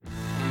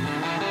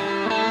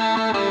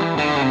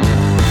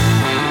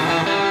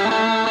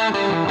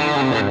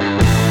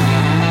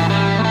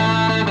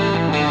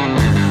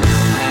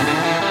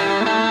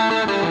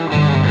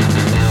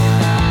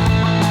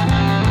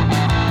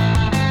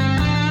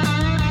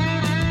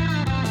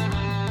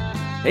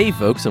Hey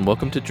folks, and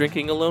welcome to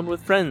Drinking Alone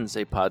with Friends,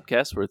 a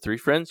podcast where three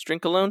friends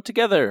drink alone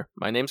together.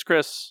 My name's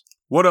Chris.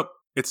 What up?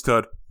 It's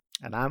Tud.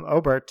 And I'm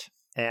Obert,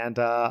 and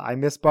I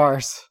miss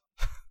bars.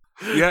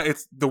 Yeah,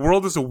 the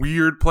world is a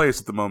weird place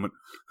at the moment.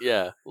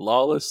 Yeah, a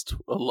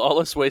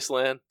lawless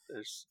wasteland.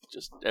 There's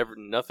just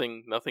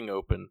nothing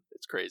open.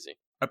 It's crazy.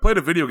 I played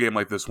a video game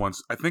like this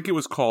once. I think it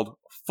was called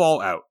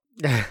Fallout.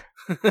 I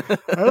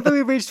don't think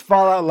we've reached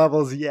Fallout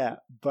levels yet,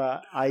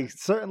 but I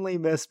certainly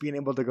miss being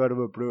able to go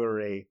to a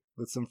brewery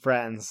with some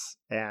friends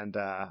and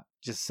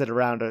just sit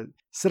around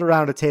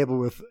a table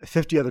with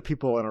 50 other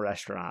people in a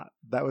restaurant.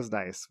 That was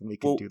nice when we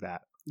could do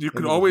that. You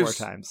could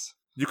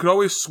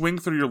always swing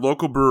through your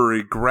local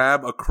brewery,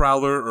 grab a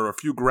crowler or a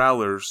few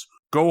growlers,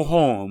 go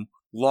home,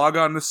 log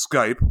on to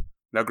Skype.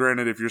 Now,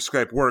 granted, if your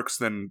Skype works,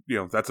 then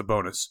that's a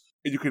bonus.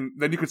 And you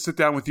can sit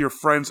down with your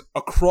friends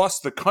across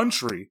the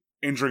country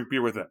and drink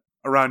beer with them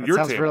around your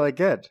table. Sounds really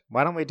good.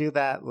 Why don't we do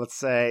that? Let's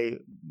say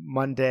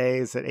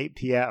Mondays at 8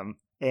 p.m.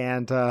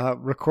 and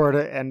record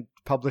it and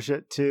publish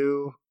it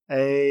to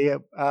a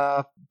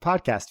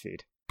podcast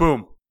feed.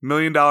 Boom. $1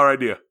 million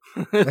idea.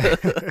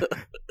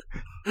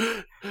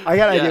 I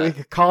got an idea. We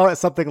could call it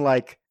something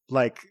like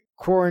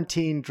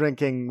quarantine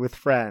drinking with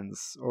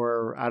friends,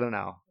 or I don't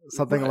know,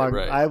 something along.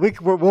 Right.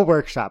 We'll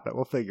workshop it.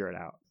 We'll figure it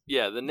out.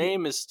 Yeah, the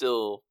name is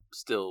still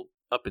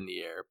up in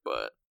the air,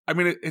 but I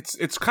mean,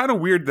 it's kind of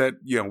weird that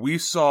we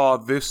saw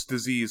this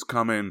disease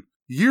come in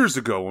years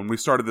ago when we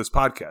started this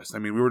podcast. I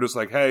mean, we were just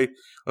like, hey,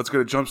 let's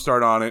get a jump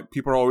start on it.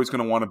 People are always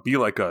going to want to be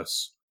like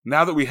us.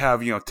 Now that we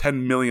have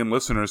 10 million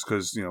listeners,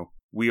 because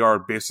we are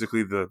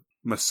basically the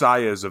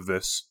messiahs of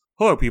this.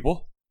 Hello,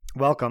 people.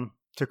 Welcome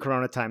to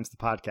Corona Times, the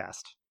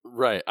podcast.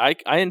 Right. I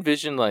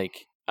envision,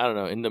 like, I don't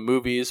know, in the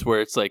movies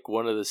where it's like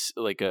one of this,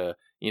 like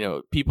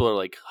people are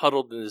like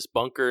huddled in this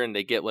bunker and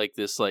they get like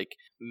this like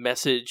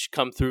message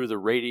come through the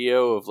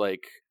radio of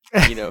like,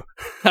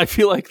 I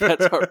feel like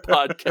that's our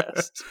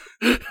podcast.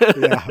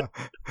 Yeah.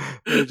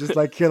 You just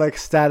like hear like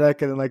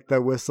static and then like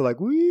the whistle like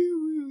wee,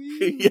 wee,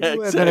 wee. Yeah,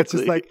 exactly. And then it's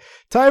just like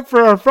time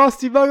for a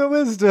frosty mug of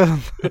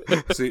wisdom.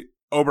 See,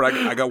 Ober,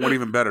 I got one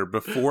even better.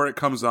 Before it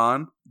comes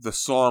on, the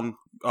song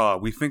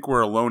We Think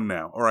We're Alone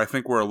Now, or I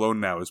Think We're Alone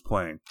Now is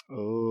playing.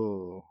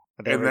 Oh.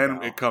 And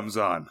then it comes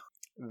on.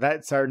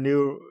 That's our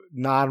new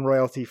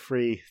non-royalty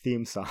free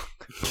theme song.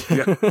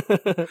 Yeah.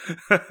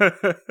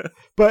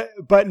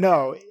 But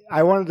no,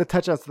 I wanted to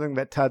touch on something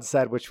that Tud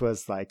said, which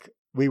was like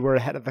we were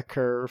ahead of the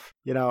curve,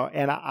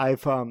 and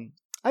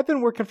I've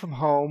been working from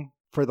home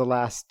for the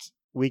last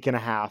week and a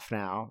half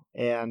now,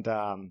 and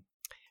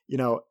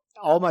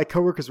all my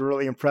coworkers were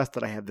really impressed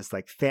that I had this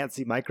like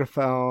fancy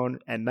microphone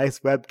and nice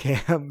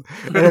webcam,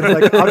 and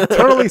it's like I'm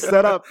totally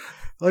set up.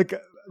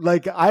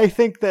 Like I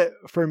think that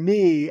for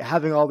me,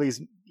 having all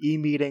these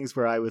e-meetings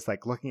where I was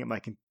like looking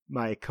at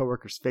my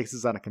coworkers'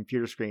 faces on a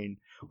computer screen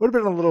would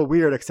have been a little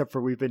weird, except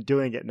for we've been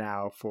doing it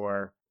now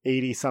for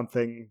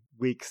 80-something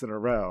weeks in a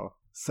row.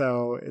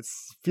 So it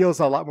feels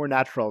a lot more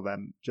natural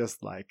than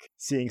just like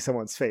seeing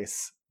someone's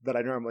face that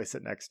I normally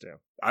sit next to.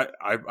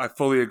 I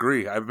fully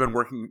agree. I've been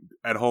working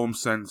at home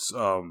since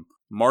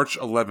March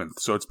 11th,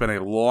 so it's been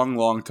a long,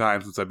 long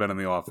time since I've been in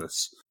the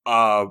office.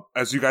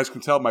 As you guys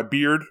can tell, my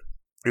beard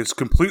is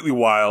completely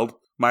wild.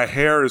 My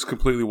hair is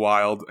completely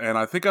wild, and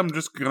I think I'm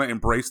just going to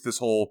embrace this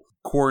whole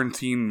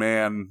quarantine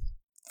man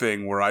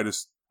thing where I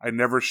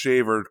never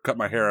shave or cut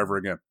my hair ever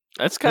again.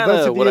 That's kind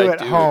of what I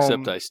do, home,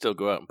 except I still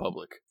go out in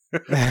public.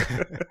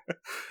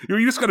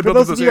 You just got to build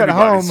up those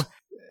antibodies. At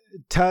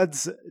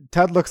home,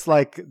 Tud looks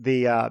like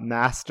the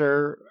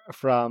master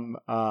from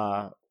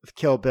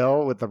Kill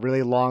Bill with the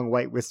really long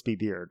white wispy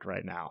beard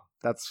right now.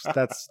 That's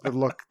the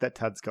look that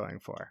Tud's going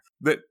for.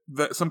 That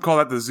some call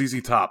that the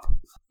ZZ Top.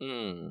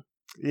 Mm.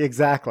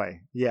 Exactly.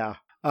 Yeah.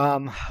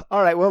 All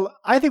right. Well,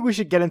 I think we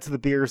should get into the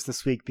beers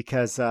this week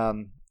because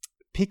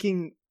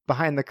peeking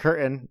behind the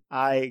curtain,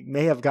 I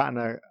may have gotten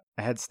a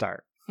head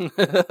start.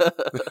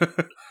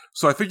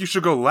 So I think you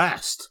should go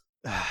last.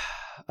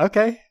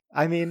 Okay.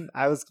 I mean,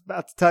 I was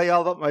about to tell you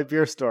all about my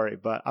beer story,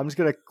 but I'm just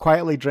going to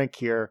quietly drink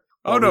here.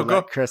 Oh no,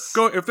 go, Chris.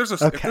 Go. If there's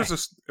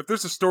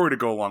a story to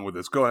go along with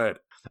this, go ahead.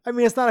 I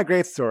mean, it's not a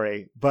great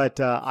story, but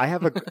I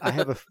have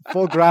a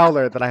full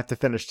growler that I have to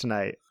finish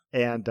tonight.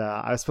 And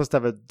I was supposed to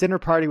have a dinner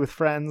party with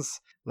friends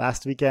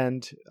last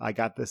weekend. I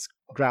got this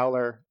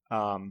growler.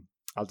 I'll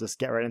just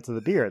get right into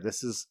the beer.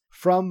 This is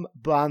from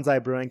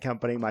Bonsai Brewing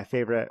Company,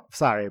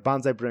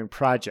 Bonsai Brewing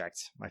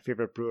Project, my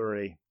favorite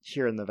brewery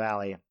here in the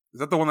Valley. Is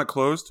that the one that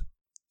closed?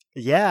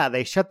 Yeah,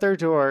 they shut their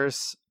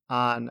doors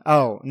on...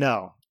 Oh,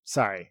 no.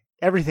 Sorry.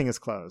 Everything is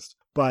closed.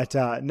 But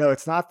no,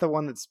 it's not the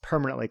one that's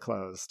permanently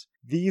closed.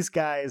 These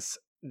guys...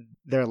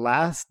 Their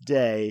last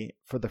day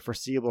for the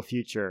foreseeable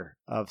future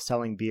of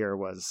selling beer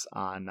was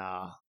on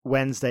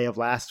Wednesday of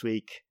last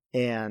week,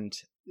 and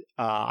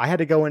I had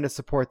to go in to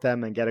support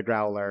them and get a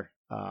growler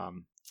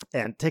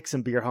and take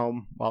some beer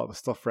home while it was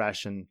still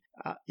fresh. And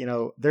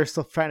they're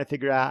still trying to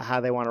figure out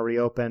how they want to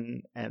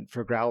reopen and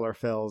for growler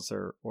fills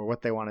or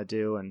what they want to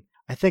do. And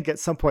I think at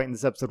some point in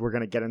this episode we're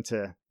going to get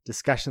into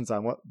discussions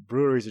on what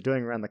breweries are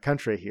doing around the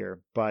country here.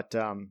 But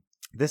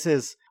This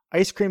is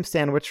ice cream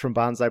sandwich from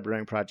Bonsai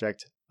Brewing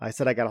Project. I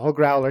said I got a whole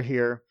growler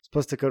here.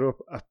 Supposed to go to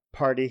a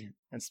party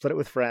and split it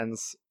with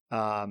friends.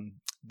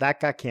 That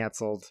got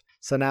canceled.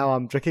 So now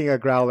I'm drinking a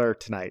growler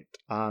tonight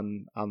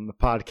on the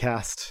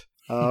podcast,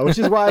 which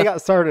is why I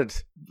got started.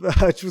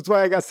 Which was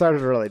why I got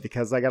started early,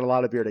 because I got a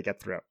lot of beer to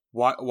get through.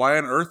 Why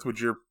on earth would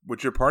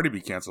your party be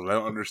canceled? I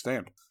don't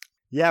understand.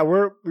 Yeah,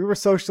 we were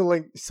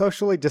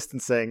socially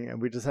distancing,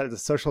 and we decided to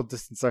social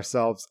distance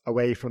ourselves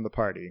away from the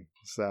party.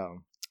 So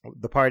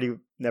the party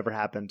never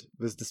happened.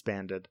 It was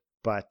disbanded.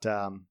 But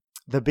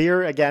the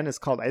beer, again, is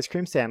called Ice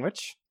Cream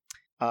Sandwich.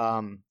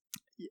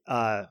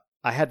 I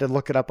had to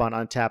look it up on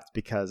Untapped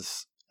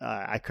because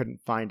I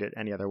couldn't find it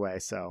any other way.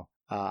 So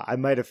I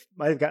might have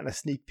gotten a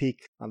sneak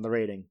peek on the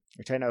rating,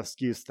 which I know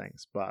skews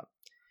things, but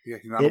yeah,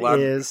 you're not allowed.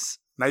 It is.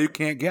 Now you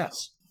can't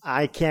guess.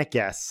 I can't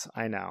guess.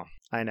 I know.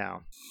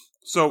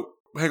 So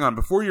hang on.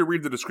 Before you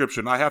read the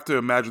description, I have to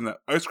imagine that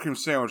ice cream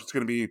sandwich is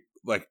going to be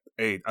like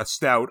a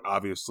stout,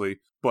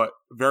 obviously, but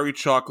very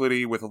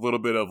chocolatey with a little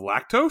bit of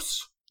lactose.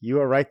 You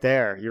are right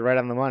there. You're right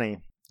on the money.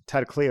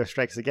 Ted Cleo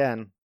strikes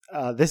again.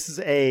 This is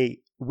a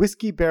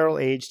whiskey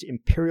barrel-aged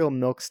imperial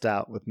milk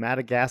stout with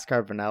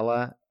Madagascar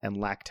vanilla and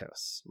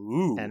lactose.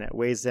 Ooh. And it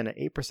weighs in at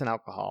 8%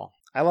 alcohol.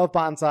 I love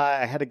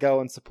Bonsai. I had to go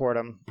and support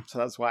them, so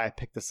that's why I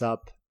picked this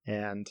up.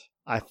 And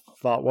I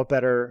thought, what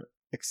better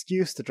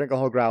excuse to drink a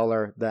whole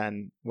growler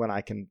than when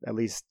I can at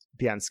least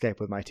be on Skype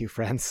with my two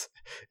friends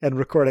and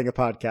recording a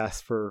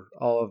podcast for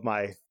all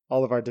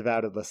of our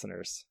devoted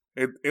listeners.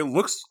 It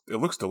looks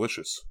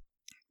delicious.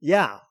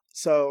 Yeah.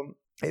 So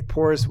it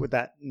pours with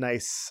that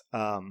nice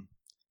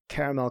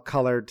caramel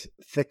colored,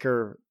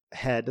 thicker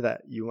head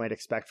that you might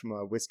expect from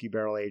a whiskey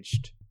barrel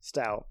aged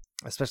stout,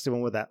 especially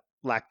one with that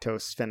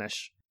lactose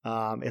finish.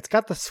 It's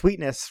got the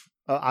sweetness,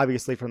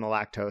 obviously, from the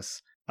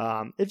lactose.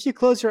 If you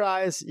close your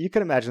eyes, you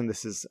can imagine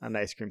this is an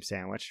ice cream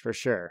sandwich for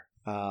sure.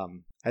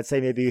 I'd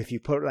say maybe if you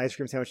put an ice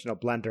cream sandwich in a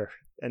blender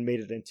and made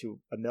it into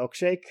a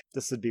milkshake,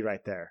 this would be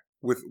right there.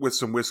 With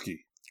some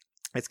whiskey.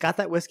 It's got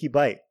that whiskey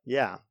bite.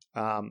 Yeah.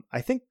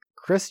 I think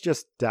Chris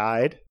just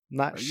died.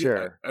 Not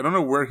sure. I don't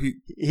know where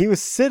he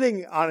was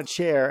sitting on a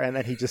chair and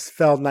then he just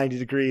fell 90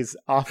 degrees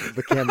off of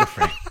the camera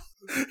frame.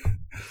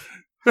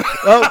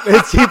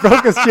 Oh, he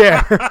broke his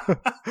chair.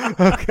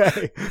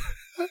 Okay.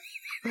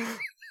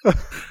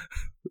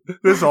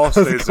 This all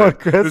stays in.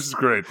 Chris? This is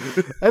great.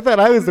 I thought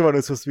I was the one who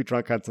was supposed to be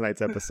drunk on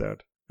tonight's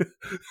episode.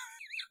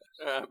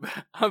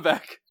 I'm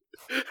back.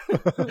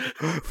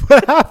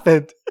 What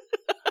happened?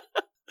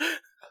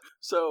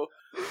 So,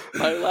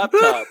 my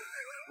laptop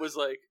was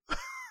like,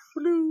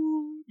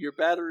 your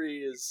battery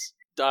is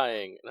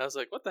dying. And I was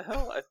like, what the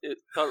hell? I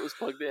thought it was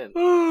plugged in.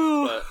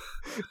 But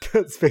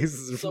Kut's face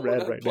is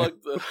red right now.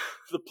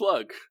 The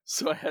plug,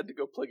 so I had to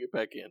go plug it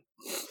back in.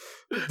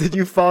 Did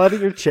you fall out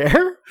of your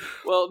chair?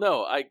 Well,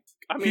 no. I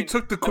mean, he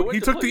took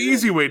the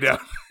easy way down.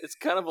 It's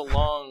kind of a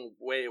long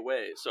way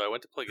away, so I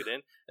went to plug it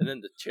in, and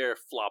then the chair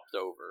flopped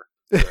over.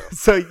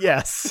 So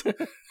yes.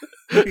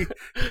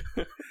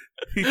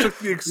 He took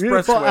the express way you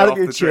didn't fall out off of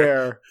your the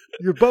chair.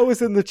 Your boat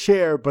was in the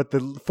chair, but the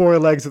four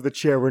legs of the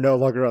chair were no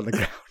longer on the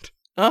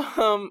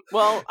ground.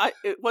 Well,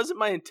 it wasn't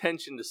my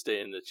intention to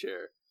stay in the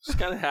chair. It just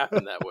kind of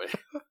happened that way.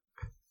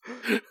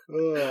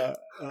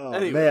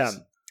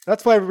 Man.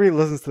 That's why everybody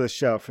listens to the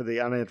show, for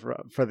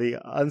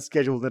the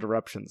unscheduled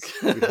interruptions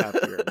we have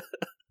here.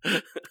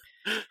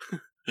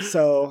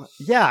 So,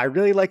 yeah, I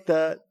really like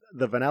the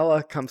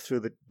vanilla comes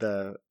through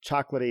the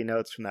chocolatey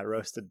notes from that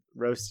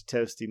roasty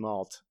toasty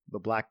malt. The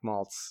black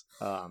malts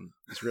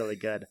is really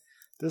good.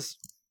 This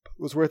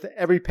was worth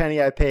every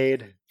penny I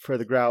paid for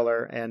the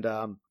growler. And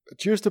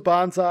cheers to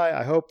Bonsai.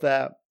 I hope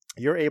that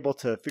you're able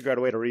to figure out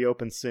a way to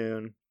reopen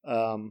soon.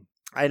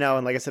 I know,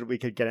 and like I said, we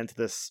could get into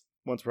this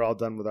once we're all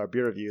done with our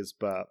beer reviews,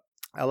 but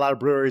a lot of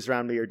breweries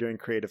around me are doing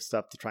creative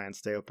stuff to try and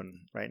stay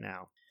open right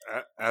now.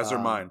 As are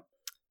mine.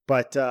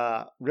 But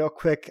real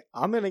quick,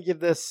 I'm gonna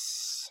give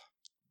this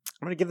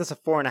a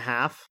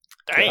 4.5.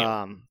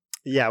 Damn.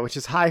 Yeah, which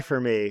is high for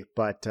me,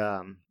 but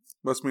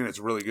Must mean it's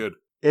really good.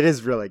 It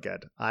is really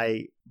good.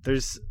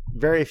 There's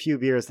very few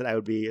beers that I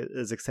would be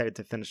as excited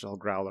to finish a whole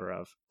growler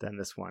of than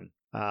this one.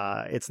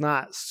 It's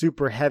not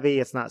super heavy.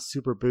 It's not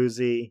super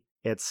boozy.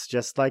 It's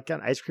just like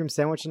an ice cream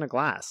sandwich in a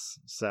glass.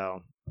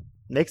 So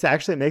makes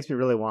me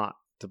really want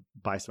to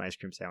buy some ice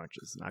cream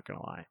sandwiches. Not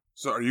gonna lie.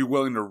 So are you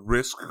willing to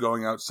risk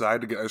going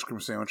outside to get ice cream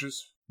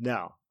sandwiches?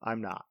 No,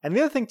 I'm not. And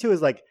the other thing too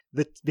is like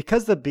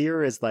because the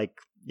beer is like,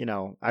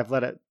 I've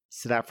let it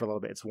sit out for a little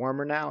bit. It's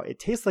warmer now. It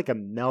tastes like a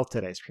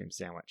melted ice cream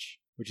sandwich,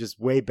 which is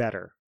way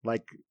better.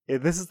 Like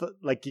this is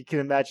like you can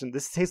imagine.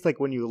 This tastes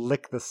like when you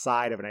lick the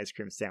side of an ice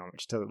cream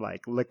sandwich to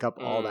like lick up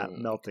all that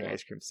melting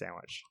ice cream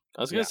sandwich.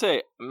 I was gonna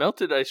say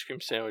melted ice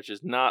cream sandwich is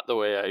not the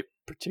way I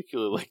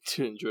particularly like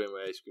to enjoy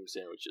my ice cream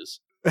sandwiches.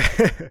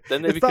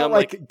 Then they it's become not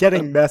like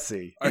getting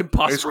messy.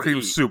 Ice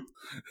cream soup.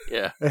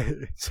 Yeah,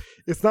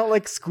 it's not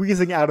like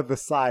squeezing out of the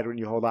side when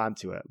you hold on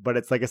to it, but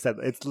it's like I said,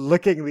 it's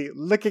licking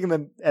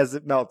them as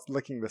it melts,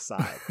 licking the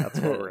side. That's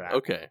where we're at.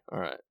 Okay,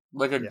 all right.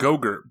 Like a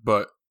Go-Gurt,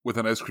 but with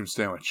an ice cream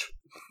sandwich.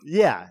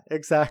 Yeah,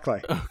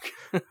 exactly.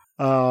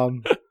 Okay.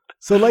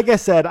 So like I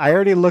said, I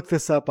already looked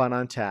this up on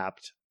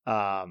Untapped.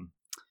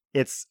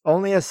 It's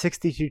only has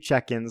 62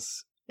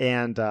 check-ins,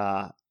 and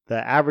the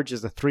average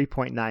is a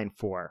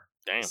 3.94.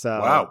 Damn. So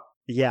Wow.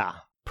 yeah,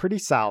 pretty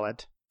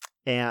solid.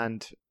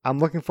 And I'm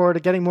looking forward to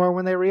getting more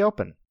when they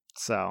reopen.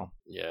 So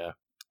Yeah,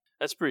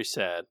 that's pretty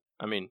sad.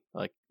 I mean,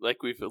 like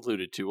we've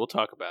alluded to, we'll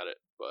talk about it.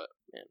 But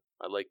man,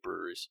 I like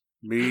breweries.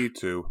 Me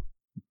too.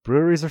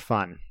 breweries are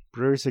fun.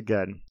 Breweries are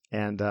good.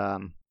 And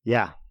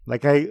yeah,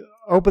 like I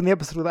opened the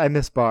episode with I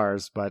miss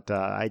bars, but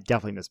I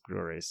definitely miss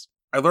breweries.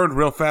 I learned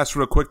real fast,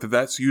 real quick, that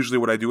that's usually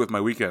what I do with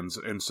my weekends.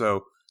 And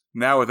so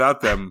now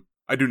without them,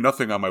 I do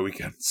nothing on my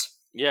weekends.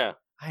 Yeah,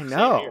 I Same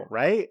know, here.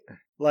 right?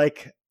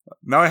 Like,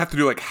 Now I have to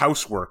do like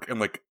housework and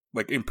like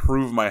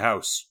improve my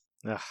house.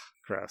 ugh,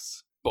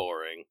 gross.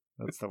 boring.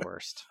 That's the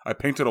worst. I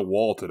painted a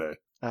wall today.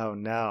 Oh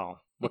no.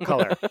 What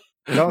color?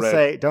 Don't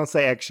Red.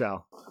 say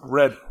eggshell.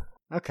 Red.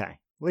 Okay. At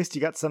least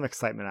you got some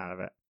excitement out of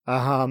it.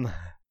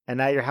 And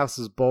now your house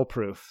is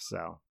bull-proof,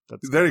 so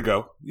that's There you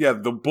go. Yeah,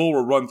 the bull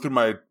will run through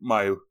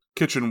my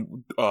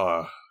kitchen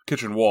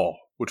wall,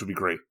 which would be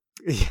great.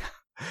 Yeah.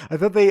 I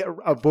thought they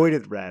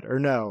avoided red, or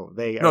no,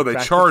 they They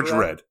attracted charge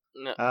red,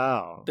 No,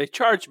 Oh, they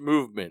charge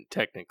movement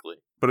technically.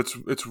 but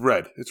it's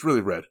red. It's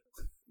really red.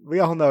 we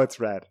all know it's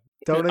red.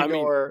 Don't I mean-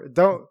 ignore.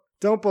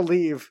 Don't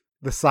believe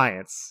the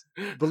science.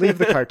 Believe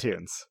the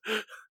cartoons.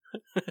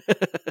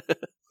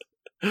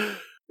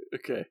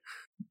 Okay.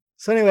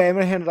 So anyway, I'm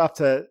gonna hand it off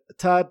to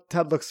Todd.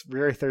 Todd looks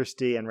very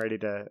thirsty and ready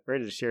to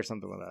share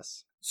something with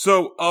us.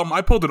 So,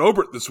 I pulled an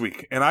Obert this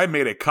week, and I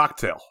made a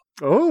cocktail.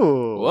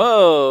 Oh,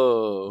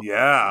 Whoa.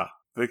 Yeah.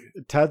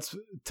 Todd.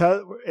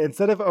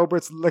 Instead of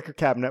Obert's liquor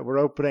cabinet, we're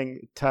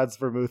opening Todd's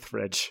vermouth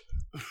fridge.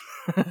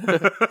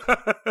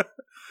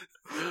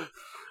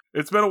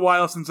 It's been a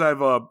while since I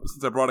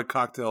brought a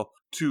cocktail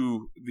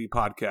to the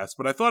podcast,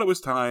 but I thought it was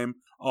time.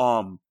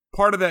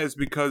 Part of that is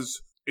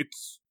because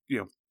it's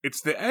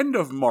the end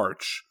of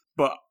March,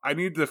 but I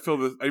need to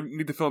fill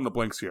in the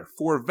blanks here.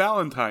 For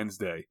Valentine's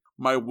Day,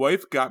 my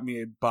wife got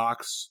me a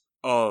box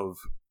of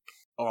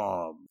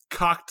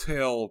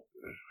cocktail.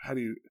 How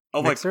do you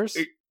Mixers?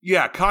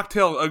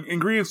 cocktail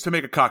ingredients to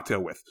make a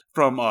cocktail with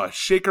from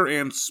Shaker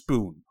and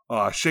Spoon.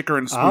 Oh,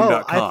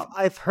 shakerandspoon.com.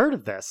 I've heard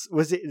of this.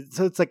 Was it?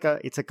 So it's like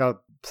a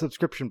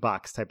subscription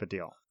box type of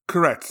deal.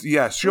 Correct.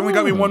 Yes, she only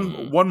got me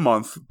Hmm. one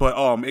month, but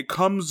it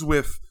comes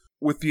with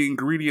the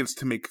ingredients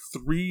to make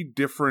 3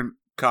 different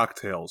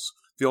cocktails.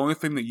 The only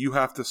thing that you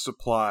have to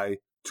supply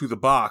to the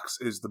box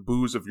is the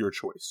booze of your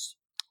choice,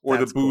 or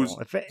That's the booze. cool.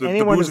 If the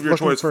anyone booze is of your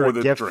looking choice for for a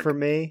the gift drink. for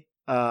me,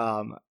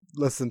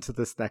 listen to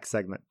this next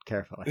segment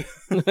carefully.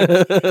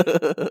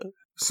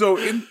 So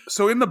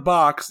in the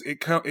box, it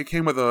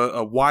came with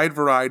a wide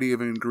variety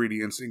of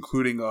ingredients,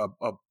 including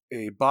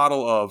a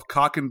bottle of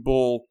Cock and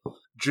Bull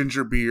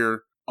ginger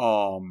beer,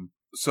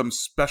 some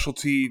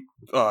specialty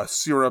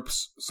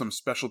syrups, some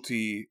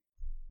specialty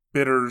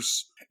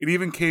bitters. It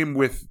even came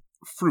with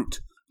fruit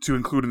to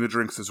include in the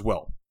drinks as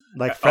well.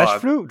 Like fresh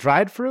fruit,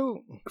 dried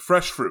fruit?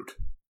 Fresh fruit.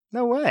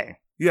 No way.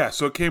 Yeah,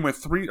 so it came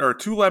with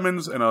 2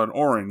 lemons and an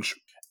orange.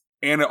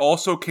 And it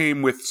also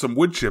came with some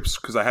wood chips,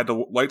 because I had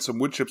to light some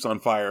wood chips on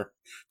fire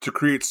to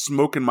create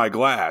smoke in my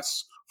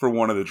glass for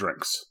one of the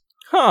drinks.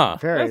 Huh.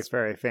 Very, That's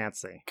very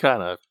fancy.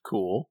 kind of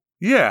cool.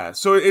 Yeah,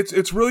 so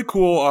it's really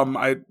cool.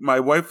 My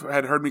wife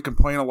had heard me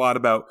complain a lot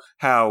about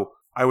how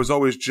I was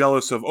always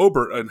jealous of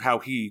Obert and how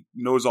he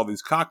knows all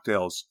these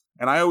cocktails.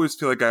 And I always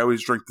feel like I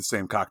always drink the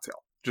same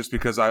cocktail, just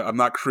because I'm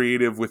not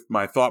creative with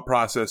my thought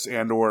process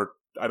and or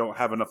I don't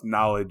have enough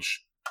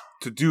knowledge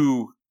to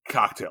do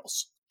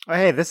cocktails. Oh,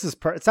 hey, this is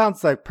it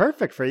sounds like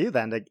perfect for you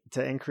then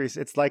to increase.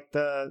 It's like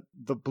the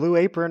Blue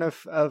Apron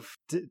of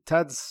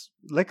Todd's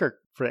liquor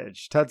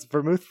fridge, Todd's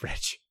vermouth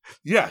fridge.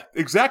 Yeah,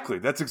 exactly.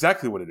 That's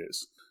exactly what it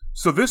is.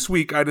 So this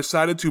week I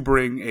decided to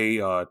bring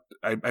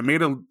I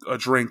made a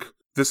drink.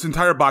 This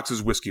entire box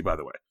is whiskey, by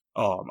the way.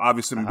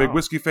 Obviously I'm a big Oh.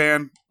 whiskey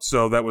fan,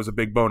 so that was a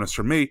big bonus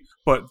for me.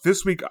 But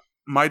this week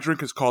my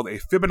drink is called a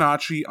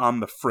Fibonacci on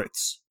the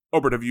Fritz.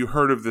 Obert, have you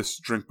heard of this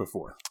drink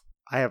before?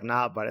 I have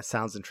not, but it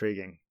sounds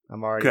intriguing.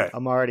 I'm Okay.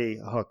 already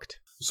hooked.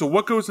 So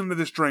what goes into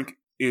this drink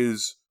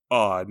is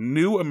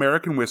new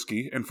American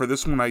whiskey, and for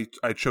this one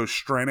I chose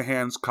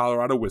Stranahan's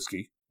Colorado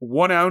whiskey.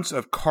 1 ounce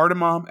of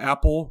cardamom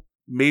apple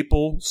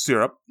maple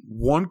syrup,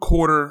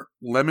 1/4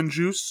 lemon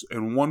juice,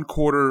 and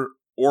 1/4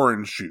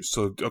 orange juice.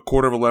 So a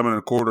quarter of a lemon and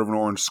a quarter of an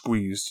orange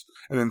squeezed.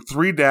 And then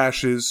 3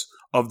 dashes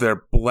of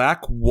their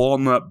black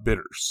walnut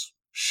bitters.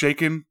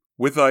 Shaken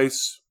with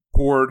ice,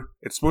 poured.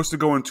 It's supposed to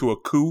go into a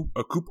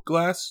coupe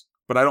glass,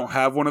 but I don't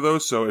have one of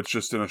those, so it's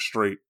just in a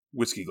straight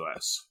whiskey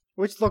glass.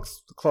 Which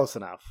looks close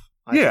enough.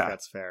 I Yeah. think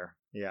that's fair.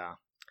 Yeah.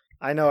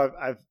 I know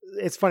I've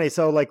it's funny.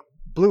 So like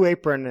Blue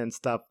Apron and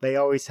stuff, they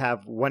always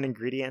have one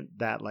ingredient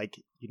that like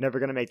you're never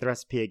going to make the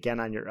recipe again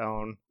on your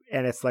own.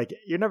 And it's like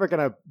you're never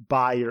going to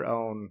buy your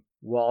own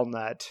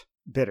walnut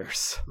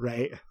bitters,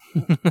 right?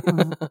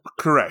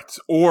 Correct.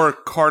 Or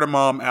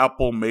cardamom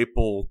apple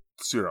maple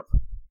syrup.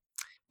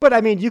 But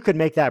I mean, you could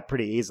make that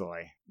pretty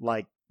easily.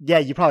 Like Yeah,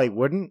 you probably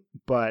wouldn't,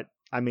 but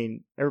I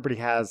mean, everybody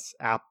has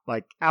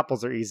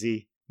apples are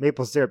easy.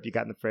 Maple syrup you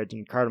got in the fridge,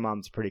 and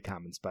cardamom's a pretty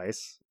common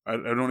spice. I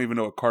don't even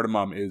know what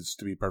cardamom is,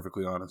 to be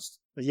perfectly honest.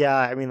 Yeah,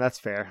 I mean that's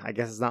fair. I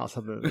guess it's not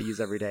something that we use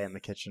every day in the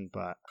kittion,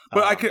 but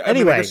I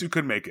guess you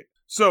could make it.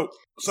 So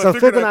I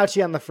figured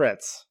Fibonacci on the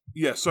Fritz.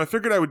 Yeah, so I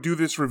figured I would do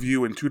this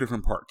review in two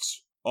different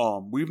parts.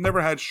 We've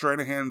never had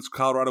Stranahan's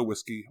Colorado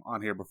whiskey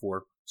on here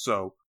before,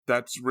 so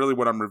that's really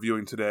what I'm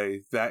reviewing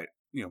today.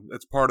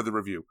 That's part of the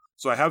review.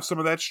 So I have some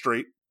of that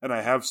straight, and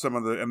I have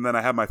and then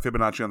I have my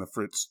Fibonacci on the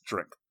Fritz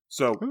drink.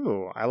 So,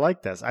 ooh, I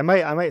like this. I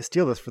might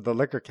steal this for the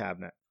liquor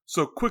cabinet.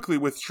 So quickly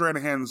with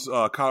Stranahan's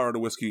Colorado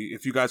whiskey,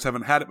 if you guys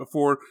haven't had it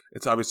before,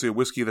 it's obviously a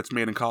whiskey that's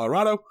made in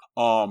Colorado.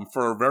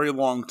 For a very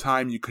long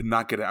time, you could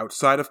not get it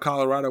outside of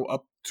Colorado.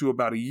 Up to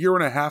about a year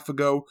and a half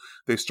ago,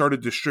 they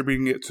started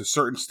distributing it to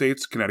certain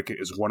states. Connecticut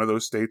is one of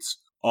those states.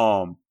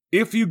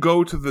 If you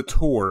go to the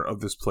tour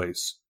of this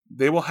place,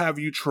 they will have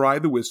you try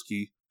the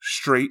whiskey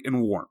straight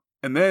and warm.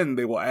 And then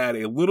they will add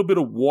a little bit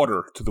of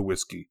water to the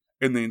whiskey,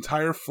 and the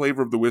entire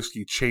flavor of the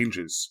whiskey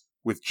changes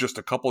with just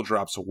a couple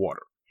drops of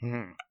water.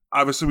 Hmm.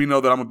 Obviously, we know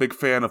that I'm a big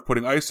fan of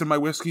putting ice in my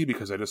whiskey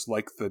because I just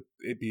like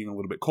it being a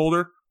little bit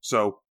colder.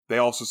 So they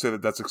also say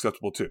that that's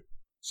acceptable too.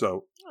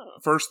 So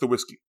first, the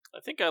whiskey. I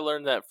think I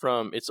learned that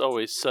from It's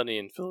Always Sunny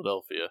in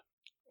Philadelphia.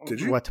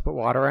 Did you? What, to put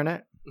water in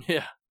it?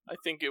 Yeah, I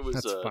think it was.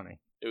 That's funny.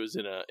 It was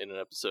in an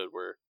episode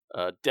where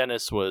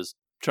Dennis was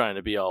trying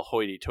to be all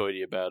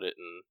hoity-toity about it,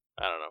 and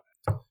I don't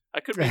know. I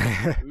could be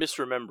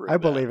misremembering. I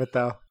believe it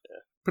though.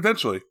 Yeah.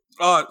 Potentially.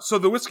 So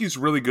the whiskey's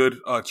really good.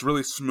 It's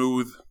really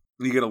smooth.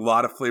 You get a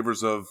lot of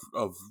flavors of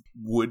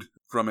wood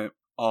from it.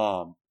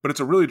 But it's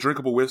a really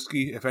drinkable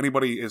whiskey. If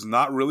anybody is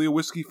not really a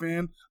whiskey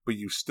fan, but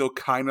you still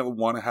kind of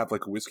want to have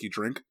like a whiskey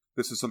drink,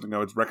 this is something I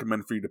would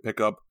recommend for you to pick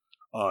up.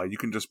 You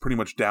can just pretty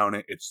much down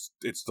it.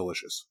 It's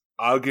delicious.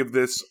 I'll give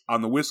this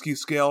on the whiskey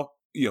scale,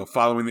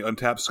 following the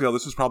Untapped scale,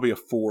 this is probably a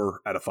 4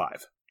 out of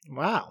 5.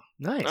 Wow,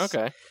 nice.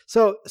 Okay.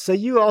 So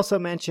you also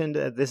mentioned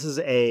this is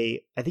I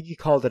think you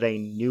called it a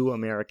new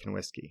American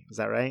whiskey. Is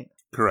that right?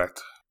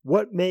 Correct.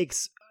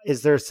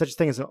 Is there such a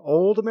thing as an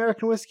old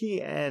American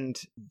whiskey? And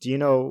do you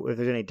know if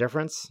there's any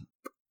difference?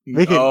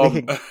 We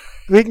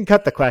can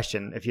cut the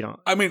question if you don't.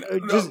 I mean,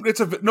 it's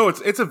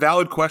a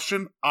valid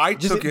question.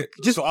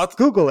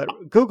 Google it.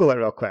 Google it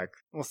real quick.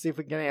 We'll see if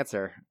we can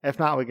answer. If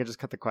not, we can just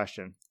cut the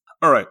question.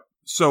 All right.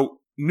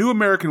 So new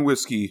American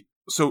whiskey.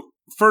 So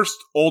first,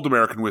 old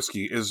American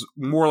whiskey is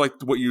more like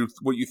what you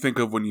think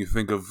of when you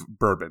think of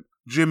bourbon.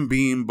 Jim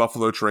Beam,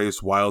 Buffalo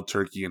Trace, Wild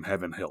Turkey, and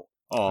Heaven Hill.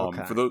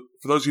 Okay. For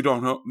those who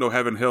don't know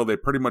Heaven Hill, they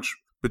pretty much,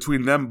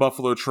 between them,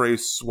 Buffalo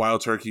Trace,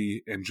 Wild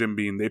Turkey, and Jim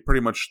Beam,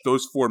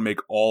 those four make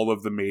all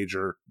of the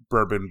major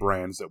bourbon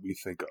brands that we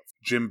think of.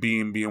 Jim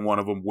Beam being one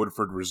of them,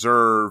 Woodford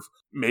Reserve,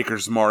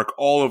 Maker's Mark,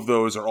 all of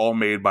those are all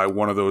made by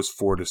one of those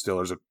four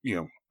distillers.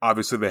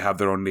 Obviously they have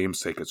their own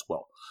namesake as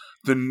well.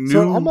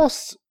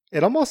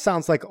 It almost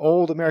sounds like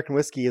old American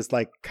whiskey is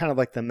like kind of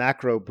like the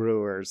macro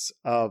brewers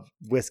of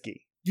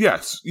whiskey.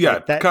 Yes, yeah.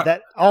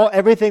 Like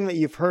everything that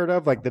you've heard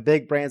of, like the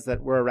big brands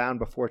that were around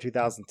before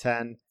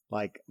 2010,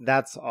 like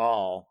that's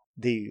all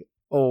the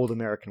old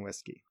American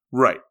whiskey.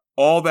 Right.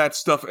 All that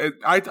stuff.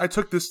 I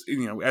took this,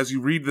 as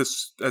you read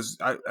this, as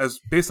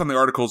based on the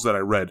articles that I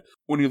read,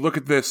 when you look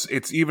at this,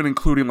 it's even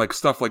including like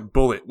stuff like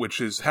Bullet,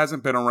 which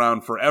hasn't been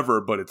around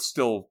forever, but it's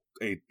still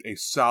a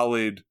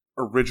solid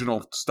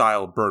original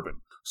style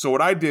bourbon. So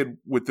what I did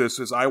with this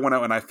is I went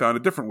out and I found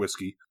a different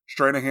whiskey.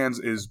 Stranahan's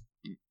is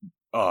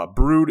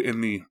brewed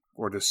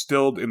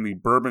distilled in the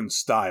bourbon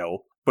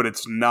style, but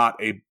it's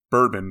not a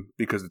bourbon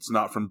because it's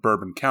not from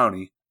Bourbon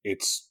County.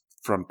 It's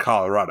from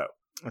Colorado.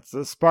 It's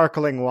the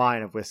sparkling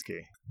wine of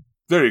whiskey.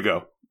 There you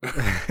go.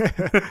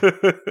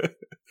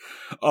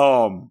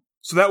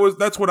 So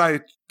that's what I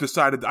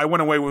decided. I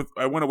went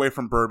away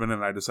from bourbon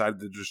and I decided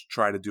to just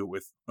try to do it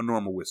with a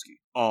normal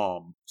whiskey.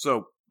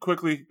 So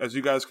quickly, as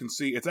you guys can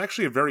see, it's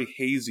actually a very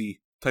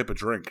hazy type of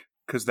drink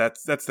because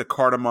that's the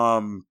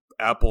cardamom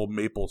apple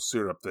maple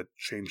syrup that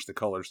changed the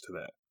colors to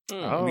that.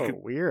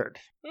 Weird.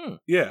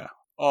 Yeah.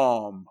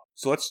 So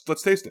let's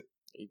taste it.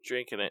 You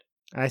drinking it?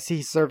 I see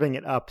he's serving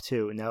it up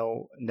too.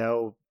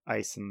 No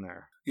ice in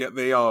there. Yeah,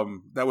 they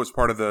that was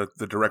part of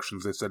the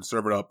directions. They said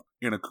serve it up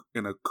in a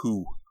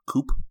coupe.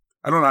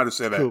 I don't know how to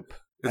say that. Coupe.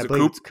 Is I it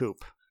believe coupe? It's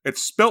coupe.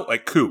 It's spelt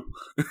like coup.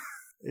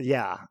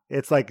 Yeah,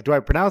 it's like, do I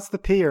pronounce the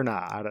P or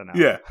not? I don't know.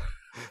 Yeah.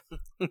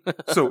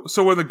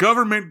 So when the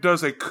government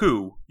does a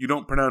coup, you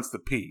don't pronounce the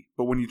P,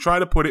 but when you try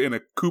to put it in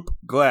a coupe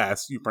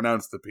glass, you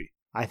pronounce the P.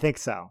 I think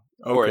so.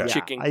 Okay. Or a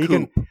chicken You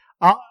coop.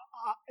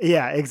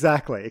 Yeah,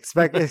 exactly.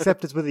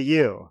 Except it's with a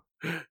U.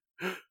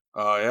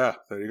 Oh, yeah.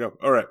 There you go.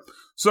 All right.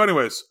 So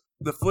anyways,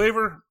 the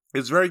flavor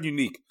is very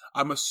unique.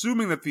 I'm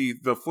assuming that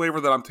the flavor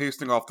that I'm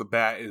tasting off the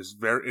bat is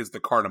the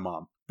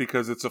cardamom,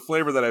 because it's a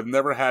flavor that I've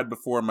never had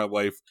before in my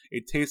life.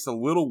 It tastes a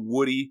little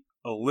woody,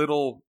 a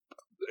little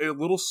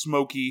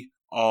smoky,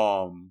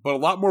 but a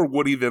lot more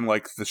woody than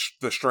like the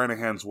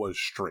Stranahan's was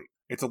straight.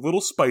 It's a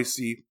little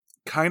spicy,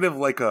 kind of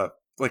like a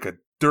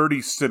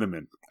dirty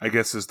cinnamon, I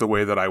guess is the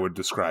way that I would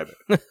describe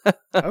it.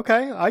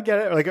 Okay, I get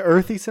it. Like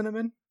earthy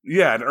cinnamon.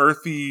 Yeah, an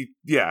earthy.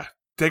 Yeah,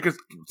 take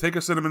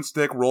a cinnamon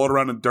stick, roll it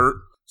around in dirt,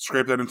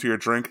 scrape that into your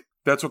drink.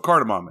 That's what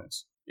cardamom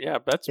is. Yeah,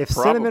 that's If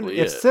probably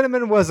if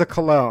cinnamon was a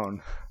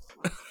cologne.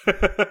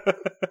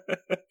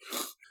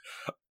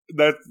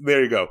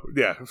 There you go.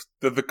 Yeah,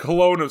 the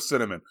cologne of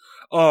cinnamon.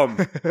 Other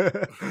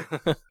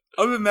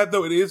than that,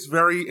 though, it's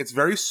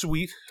very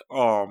sweet.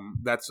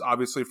 That's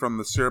obviously from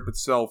the syrup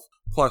itself.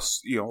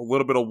 Plus, a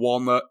little bit of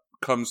walnut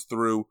comes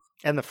through,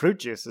 And the fruit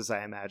juices,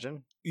 I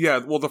imagine. Yeah,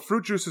 well, the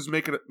fruit juices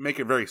make it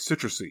very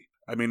citrusy.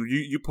 I mean,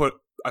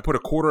 I put a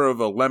quarter of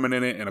a lemon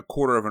in it and a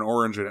quarter of an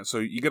orange in it, so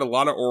you get a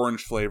lot of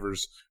orange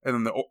flavors.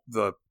 And then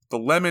the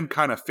lemon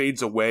kind of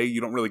fades away. You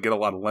don't really get a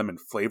lot of lemon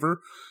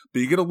flavor, but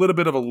you get a little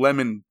bit of a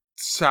lemon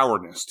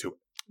sourness to it.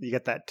 You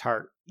get that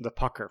tart, the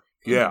pucker.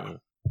 Yeah. Mm.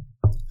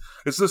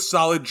 It's a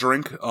solid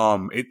drink.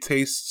 It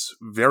tastes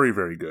very,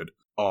 very good.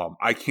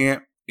 I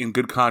can't, in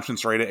good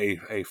conscience, rate it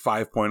a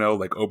 5.0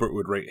 like Obert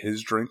would rate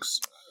his drinks.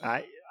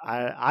 I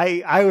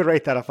would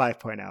rate that a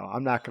 5.0.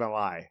 I'm not gonna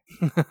lie.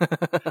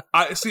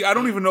 I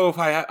don't even know if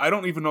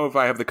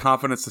I have the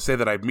confidence to say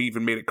that I've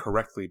even made it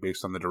correctly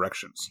based on the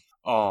directions.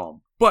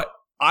 But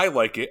I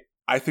like it.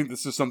 I think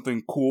this is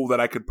something cool that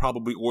I could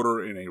probably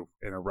order in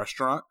a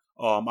restaurant.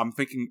 I'm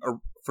thinking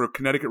for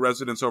Connecticut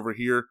residents over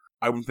here,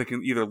 I'm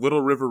thinking either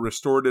Little River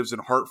Restoratives in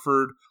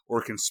Hartford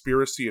or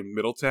Conspiracy in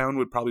Middletown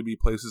would probably be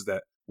places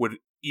that would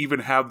even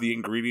have the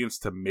ingredients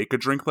to make a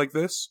drink like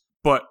this.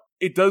 But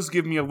it does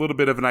give me a little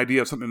bit of an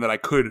idea of something that I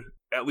could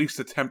at least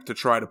attempt to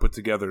try to put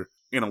together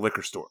in a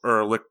liquor store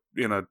or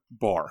in a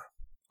bar.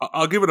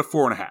 I'll give it a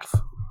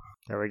 4.5.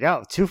 There we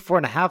go. 2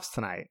 4.5s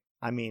tonight.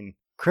 I mean,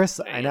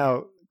 Chris, I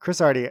know Chris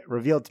already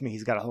revealed to me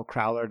he's got a whole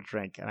crowler to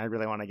drink, and I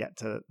really want to get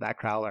to that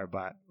crowler,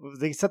 but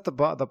they set the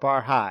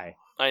bar high.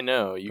 I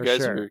know. You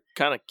guys are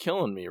kind of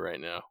killing me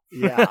right now.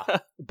 Yeah.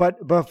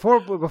 But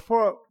before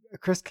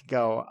Chris can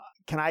go,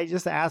 can I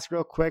just ask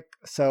real quick?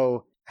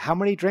 So how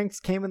many drinks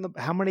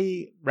how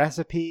many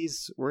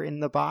recipes were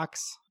in the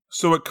box?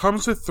 So it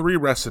comes with 3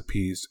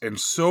 recipes, and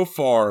so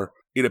far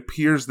it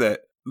appears that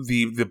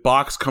the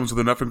box comes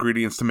with enough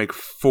ingredients to make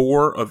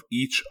 4 of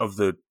each of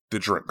the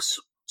drinks.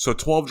 So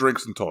 12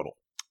 drinks in total.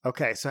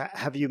 Okay, so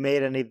have you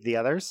made any of the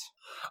others?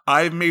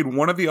 I've made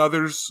one of the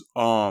others.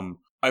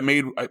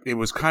 It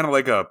was kind of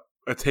like a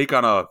take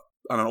on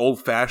an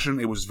old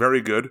fashioned. It was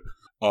very good.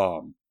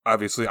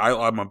 Obviously,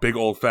 I'm a big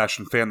old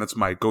fashioned fan. That's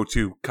my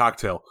go-to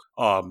cocktail.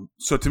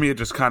 So to me, it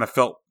just kind of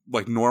felt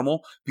like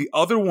normal. The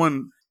other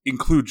one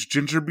includes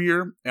ginger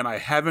beer, and I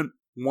haven't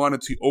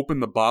wanted to open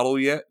the bottle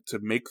yet to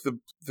make the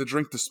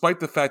drink, despite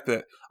the fact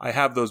that I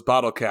have those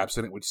bottle caps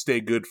and it would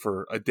stay good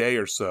for a day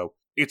or so.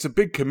 It's a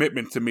big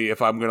commitment to me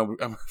if I'm gonna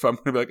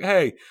be like,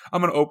 hey, I'm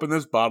gonna open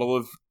this bottle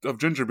of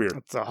ginger beer.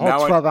 It's a whole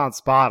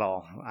 12-ounce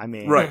bottle. I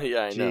mean, right?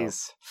 Yeah, I know.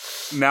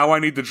 Now I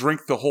need to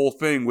drink the whole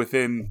thing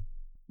within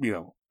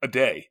a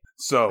day.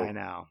 So I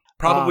know.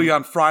 Probably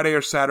on Friday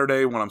or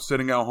Saturday when I'm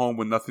sitting at home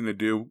with nothing to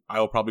do,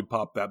 I'll probably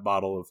pop that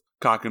bottle of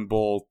Cock and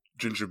Bull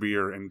ginger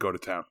beer and go to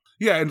town.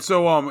 Yeah, and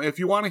so if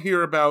you want to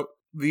hear about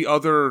the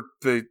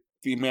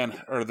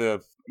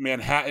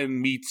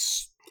Manhattan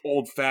meets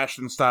old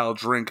fashioned style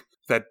drink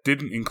that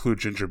didn't include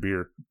ginger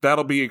beer,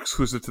 that'll be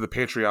exclusive to the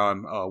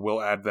Patreon.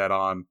 We'll add that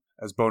on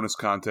as bonus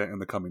content in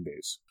the coming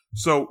days.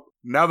 So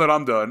now that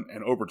I'm done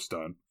and Obert's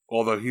done,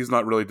 although he's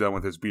not really done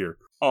with his beer,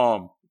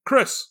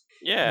 Chris,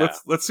 yeah,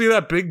 let's see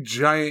that big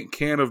giant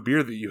can of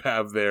beer that you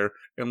have there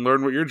and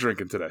learn what you're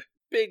drinking today.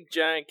 Big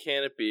giant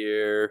can of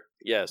beer,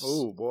 yes.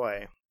 Oh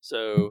boy.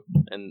 So,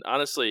 and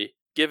honestly,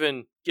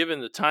 given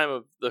the time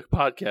of the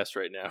podcast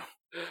right now,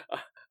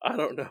 I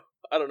don't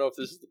know if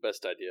this is the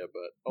best idea,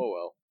 but oh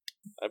well.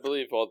 I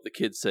believe all the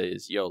kids say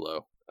is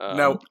YOLO.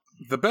 Now,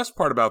 the best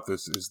part about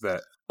this is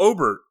that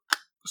Obert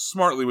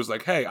smartly was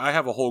like, hey, I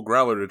have a whole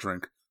growler to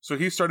drink. So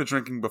he started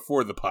drinking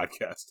before the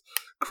podcast.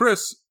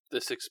 Chris...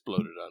 This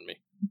exploded on me.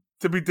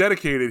 To be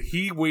dedicated,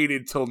 he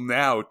waited till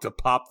now to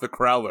pop the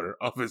crowler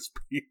of his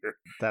beer.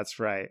 That's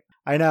right.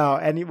 I know.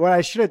 And what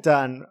I should have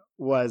done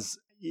was,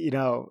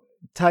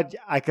 Todd,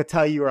 I could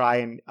tell you were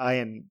eyeing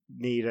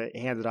me to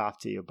hand it off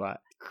to you, but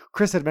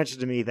Chris had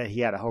mentioned to me that he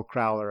had a whole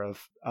crowler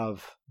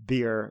of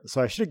beer,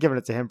 so I should have given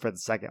it to him for the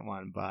second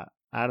one, but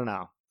I don't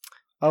know.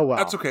 Oh well,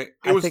 that's okay.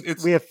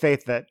 We have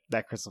faith that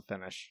Chris will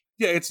finish.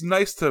 Yeah, it's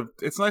nice to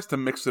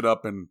mix it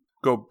up and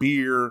go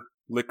beer,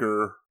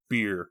 liquor,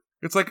 beer.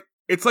 It's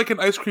like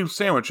an ice cream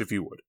sandwich, if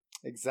you would.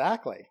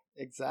 Exactly.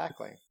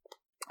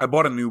 I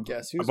bought a new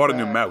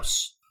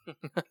mouse.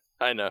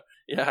 I know.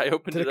 Yeah, I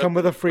opened it. Did it come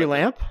with a free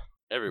lamp?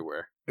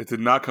 Everywhere. It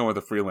did not come with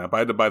a free lamp. I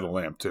had to buy the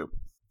lamp too.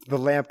 The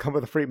lamp come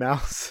with a free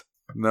mouse?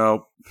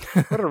 No.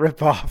 What a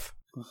ripoff.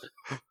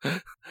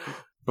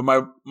 But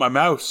my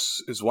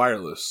mouse is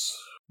wireless.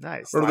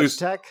 Nice. Or at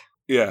least, Logitech?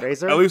 Yeah.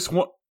 Razer?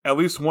 At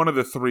least one of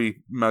the 3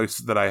 mice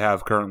that I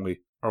have currently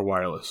are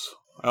wireless.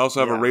 I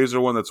also have a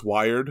Razer one that's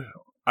wired.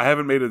 I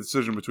haven't made a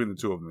decision between the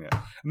 2 of them yet.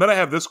 And then I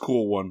have this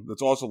cool one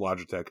that's also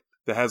Logitech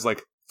that has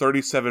like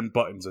 37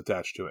 buttons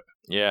attached to it.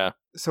 Yeah.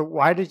 So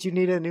why did you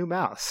need a new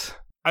mouse?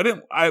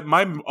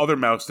 My other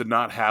mouse did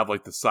not have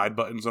like the side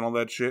buttons and all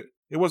that shit.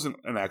 It wasn't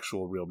an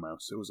actual real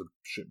mouse. It was a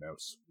shit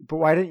mouse. But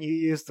why didn't you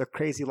use the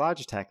crazy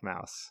Logitech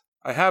mouse?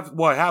 I have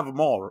them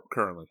all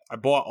currently. I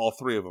bought all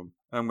 3 of them.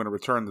 And I'm going to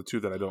return the 2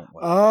 that I don't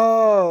like.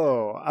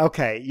 Oh,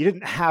 okay. You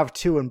didn't have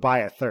 2 and buy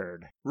a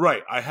third.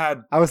 Right.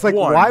 I was like,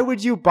 1. why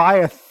would you buy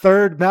a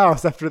third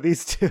mouse after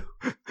these 2?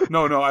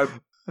 No.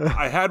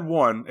 I had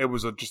 1. It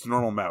was just a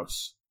normal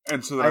mouse.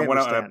 And so then I went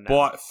out and I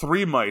bought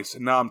 3 mice,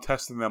 and now I'm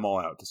testing them all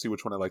out to see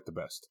which one I like the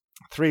best.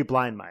 3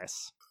 blind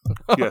mice.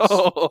 Yes.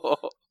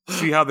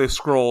 See how they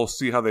scroll.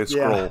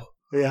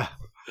 Yeah.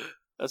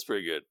 That's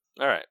pretty good.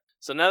 All right.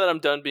 So now that I'm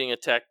done being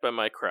attacked by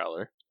my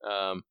crowler,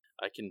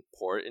 I can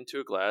pour it into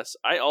a glass.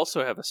 I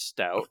also have a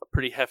stout, a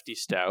pretty hefty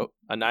stout,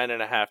 a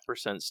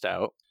 9.5%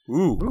 stout.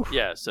 Ooh.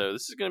 Yeah, so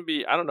this is going to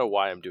be, I don't know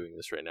why I'm doing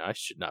this right now. I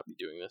should not be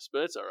doing this,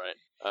 but it's all right.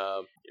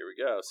 Here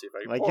we go. See if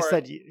I can like pour you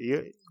said,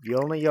 you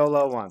only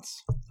YOLO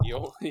once.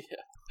 Yeah.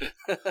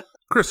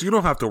 Chris, you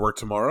don't have to work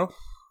tomorrow.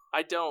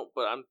 I don't,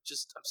 but I'm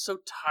so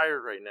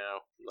tired right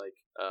now. Like,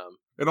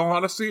 in all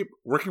honesty,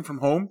 working from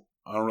home,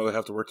 I don't really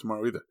have to work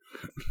tomorrow either.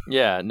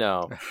 Yeah,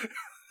 no.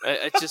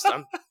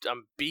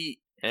 I'm beat,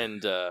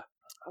 and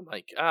I'm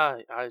like,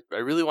 I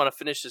really want to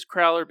finish this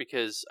crowler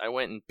because I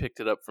went and picked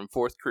it up from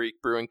Fourth Creek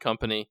Brewing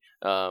Company.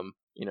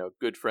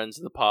 Good friends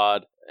of the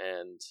pod,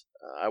 and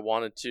I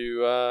wanted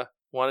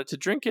to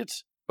drink it,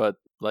 but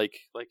like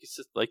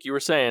you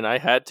were saying, I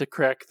had to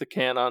crack the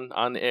can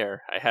on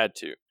air. I had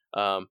to.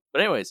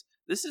 But anyways,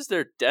 this is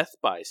their Death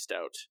by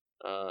Stout.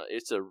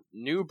 It's a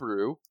new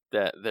brew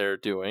that they're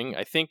doing.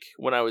 I think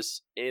when I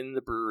was in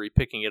the brewery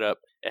picking it up,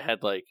 it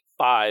had like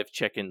 5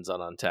 check-ins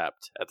on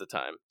Untapped at the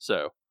time.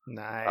 So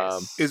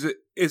nice.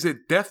 Is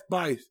it Death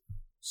by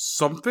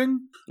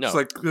something? No,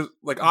 it's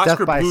like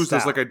Oscar Blues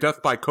Stout. is like a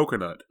Death by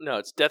Coconut. No,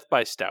 it's Death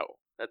by Stout.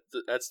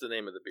 That's the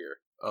name of the beer.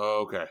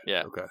 Oh, okay.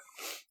 Yeah.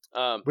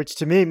 Okay. Which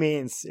to me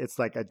means it's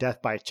like a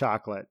death by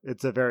chocolate.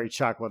 It's a very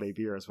chocolatey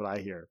beer, is what I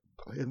hear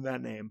in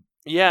that name.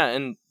 Yeah,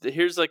 and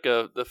here's like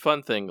the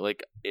fun thing.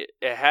 Like it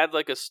had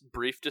like a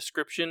brief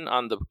description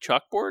on the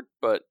chalkboard,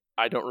 but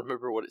I don't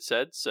remember what it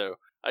said. So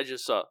I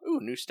just saw,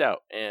 new stout,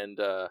 and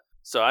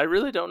so I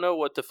really don't know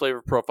what the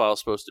flavor profile is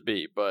supposed to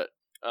be. But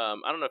I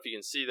don't know if you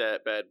can see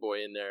that bad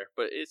boy in there,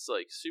 but it's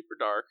like super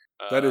dark.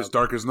 That is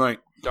dark as night.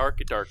 Dark.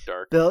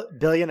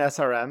 Billion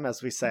SRM,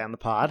 as we say on the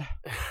pod.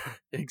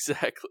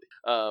 Exactly.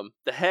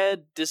 The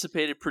head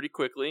dissipated pretty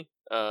quickly.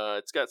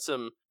 It's got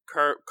some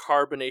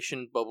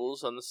carbonation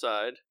bubbles on the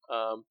side,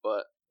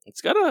 but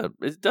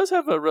it does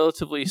have a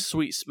relatively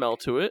sweet smell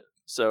to it,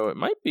 so it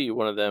might be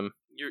one of them.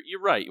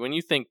 You're right. When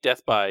you think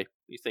death by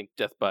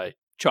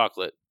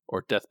chocolate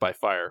or death by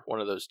fire,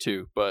 one of those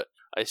two, but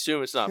I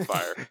assume it's not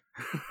fire.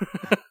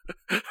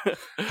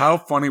 How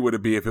funny would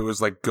it be if it was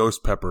like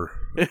ghost pepper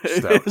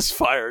stout? It is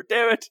fire,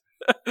 damn it.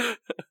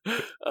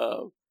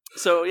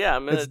 So yeah,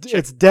 I'm gonna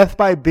it's death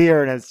by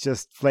beer, and it's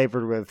just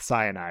flavored with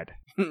cyanide.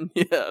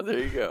 Yeah, there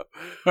you go.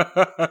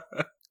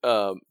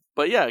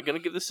 But yeah, gonna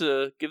give this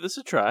a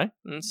try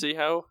and see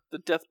how the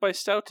Death by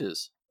Stout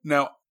is.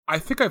 Now, I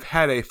think I've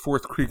had a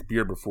Fourth Creek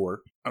beer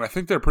before, and I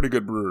think they're a pretty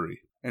good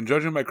brewery. And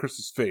judging by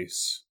Chris's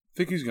face, I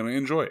think he's gonna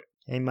enjoy it.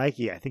 Hey,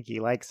 Mikey, I think he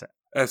likes it.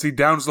 As he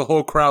downs the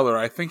whole crowler,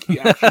 I think he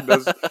actually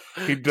does.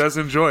 He does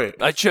enjoy it.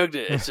 I chugged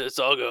it. It's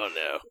all gone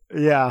now.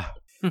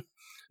 Yeah.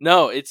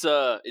 No, it's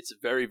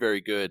very, very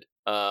good.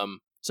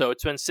 So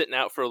it's been sitting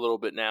out for a little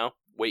bit now,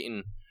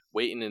 waiting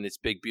in its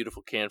big,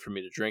 beautiful can for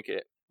me to drink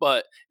it.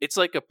 But it's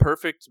like a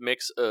perfect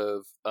mix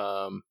of,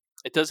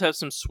 it does have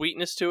some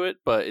sweetness to it,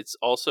 but it's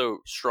also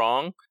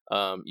strong.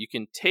 You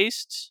can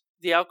taste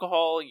the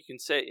alcohol. You can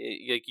say,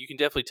 like, you can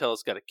definitely tell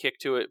it's got a kick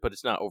to it, but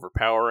it's not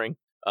overpowering.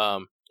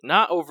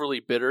 Not overly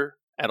bitter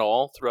at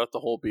all throughout the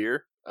whole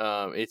beer.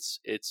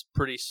 It's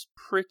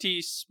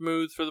pretty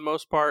smooth for the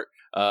most part.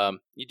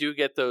 You do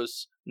get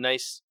those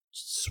nice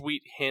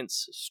sweet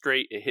hints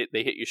straight.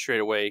 They hit you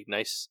straight away.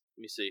 Nice.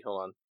 Let me see.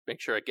 Hold on. Make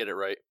sure I get it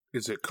right.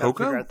 Is it Gotta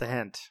figure cocoa? out the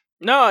hint.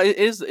 No, it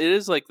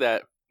is like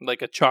that,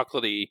 like a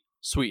chocolatey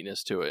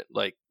sweetness to it.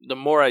 Like the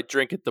more I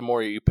drink it, the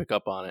more you pick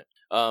up on it.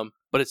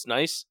 But it's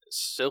nice,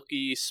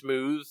 silky,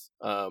 smooth,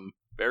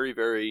 very,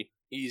 very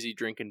easy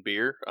drinking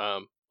beer.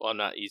 Well,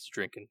 not easy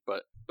drinking,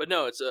 but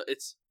no,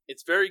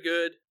 it's very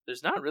good.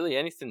 There's not really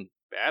anything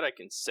bad I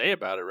can say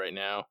about it right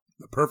now.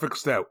 The perfect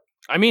stout.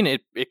 I mean,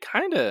 it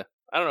kind of,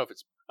 I don't know if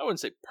I wouldn't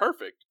say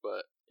perfect,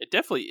 but it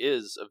definitely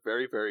is a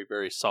very, very,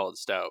 very solid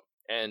stout.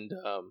 And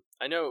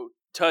I know,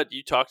 Tud,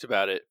 you talked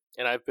about it,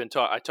 and I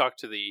talked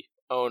to the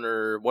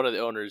owner, one of the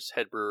owner's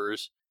head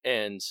brewers,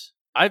 and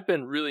I've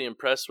been really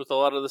impressed with a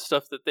lot of the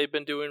stuff that they've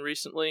been doing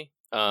recently.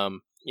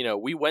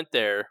 We went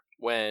there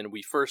when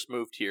we first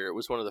moved here. It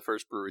was one of the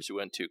first breweries we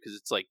went to because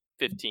it's like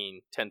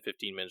 15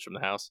 minutes from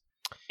the house.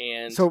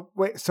 And so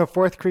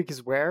Fourth Creek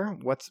is where?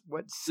 What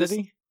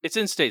city? It's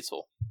in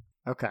Statesville.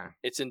 Okay.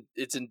 It's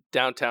in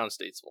downtown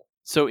Statesville.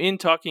 So in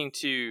talking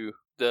to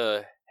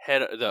the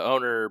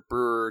owner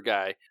brewer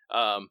guy,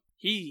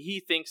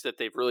 he thinks that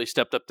they've really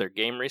stepped up their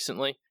game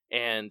recently,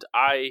 and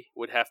I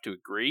would have to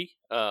agree.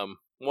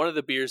 One of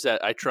the beers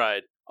that I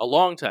tried a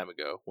long time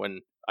ago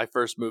when I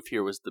first moved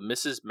here was the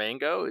Mrs.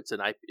 Mango. It's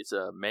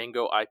a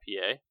mango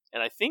IPA,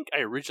 and I think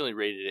I originally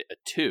rated it a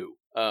 2.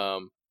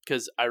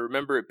 Because I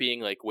remember it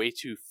being like way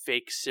too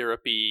fake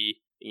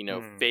syrupy,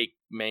 fake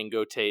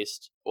mango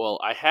taste. Well,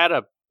 I had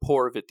a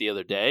pour of it the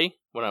other day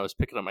when I was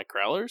picking up my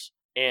crowlers,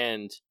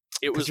 and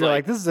it was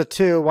like, this is a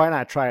 2. Why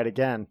not try it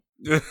again?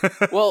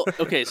 Well,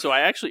 okay, so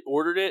I actually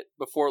ordered it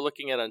before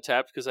looking at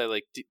Untappd because I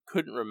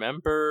couldn't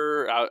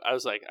remember. I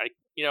was like,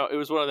 it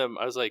was one of them.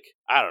 I was like,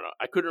 I don't know.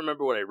 I couldn't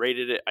remember what I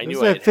rated it. I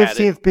knew I had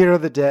 15th beer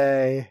of the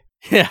day.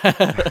 Yeah.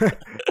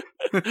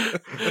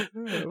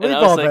 We've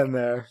all been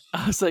there.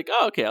 I was like,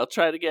 oh, okay, I'll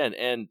try it again.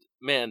 And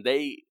man,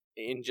 they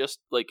in just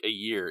like a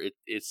year,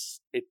 it's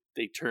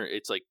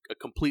like a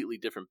completely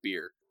different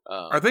beer.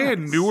 Are they a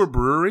newer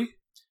brewery?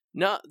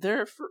 No,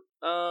 they're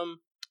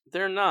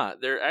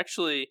not. They're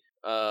actually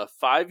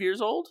 5 years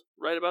old,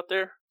 right about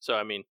there. So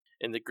I mean,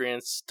 in the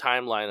grand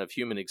timeline of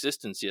human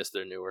existence, yes,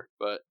 they're newer.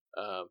 But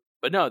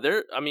no,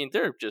 they're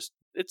just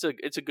it's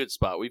a good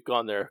spot. We've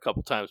gone there a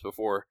couple times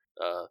before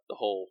the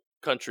whole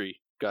country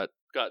got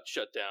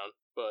shut down.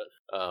 But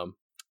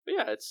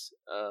yeah, it's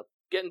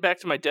getting back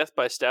to my Death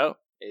by Stout.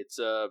 It's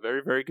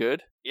very, very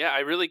good. Yeah, I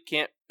really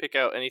can't pick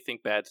out anything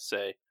bad to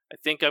say. I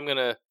think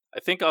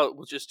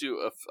we'll just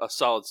do a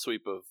solid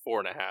sweep of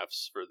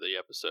 4.5s for the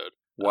episode.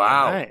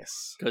 Wow,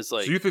 nice. Because so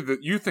you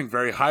think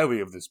very highly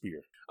of this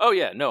beer? Oh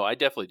yeah, no, I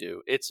definitely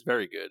do. It's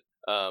very good.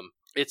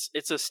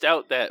 It's a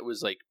stout that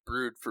was like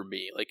brewed for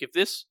me. Like if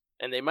this,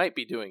 and they might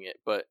be doing it,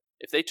 but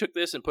if they took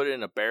this and put it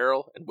in a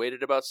barrel and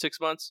waited about 6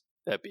 months,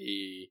 that'd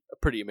be a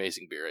pretty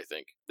amazing beer. I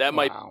think that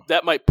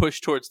might push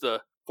towards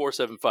the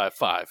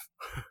 4.755.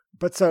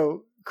 But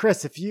so,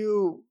 Chris, if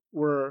you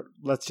were,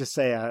 let's just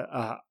say,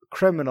 a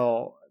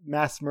criminal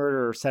mass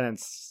murderer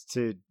sentenced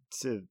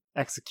to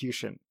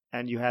execution,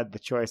 and you had the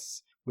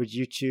choice, would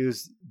you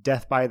choose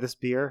death by this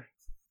beer?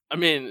 I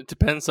mean, it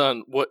depends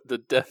on what the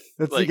death.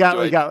 You got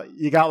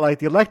like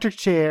the electric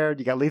chair,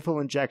 you got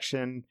lethal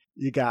injection,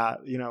 you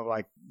got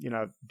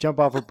jump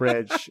off a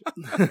bridge,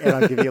 and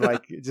I'll give you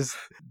like just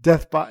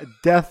death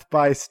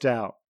by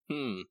stout.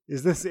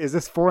 Is this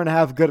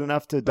 4.5 good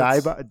enough to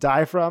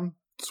die from?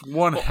 It's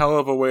one hell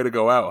of a way to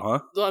go out, huh?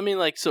 Well, I mean,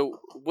 like, so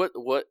what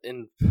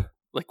in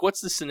like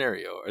what's the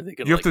scenario? Are they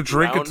gonna? You have to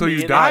drink until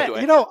you die.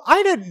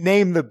 I didn't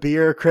name the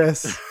beer,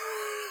 Chris.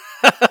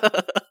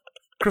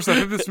 Chris, I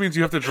think this means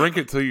you have to drink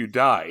it till you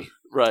die.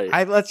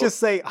 Right. Let's just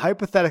say,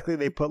 hypothetically,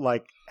 they put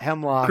like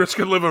hemlock. Chris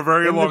can live a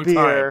very long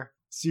time.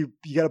 So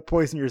you got to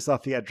poison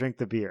yourself. You got to drink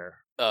the beer.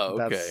 Oh,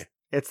 okay.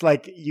 It's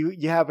like you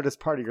have it as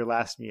part of your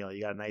last meal.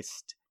 You got a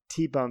nice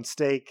T-bone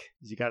steak.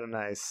 You got a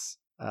nice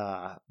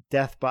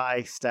death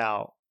by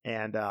stout,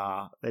 and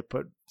they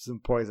put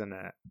some poison in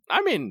it.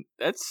 I mean,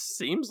 that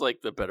seems like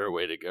the better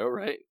way to go,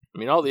 right? I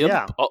mean, all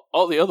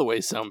the other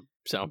ways sound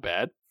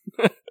bad.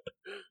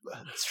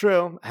 It's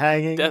true.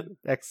 Hanging,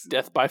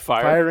 death by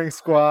fire, firing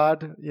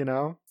squad.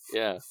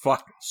 Yeah,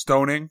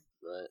 stoning.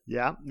 Right.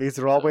 Yeah, these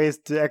are all ways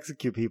to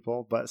execute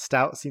people, but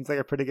stout seems like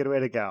a pretty good way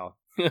to go.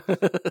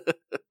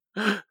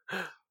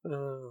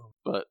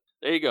 But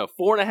there you go,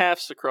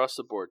 4.5s across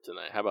the board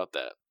tonight. How about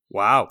that?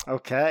 Wow.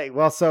 Okay.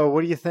 Well, so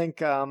what do you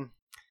think? Oh,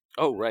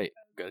 right.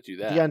 Gotta do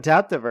that. The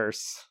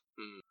Untappdiverse.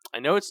 I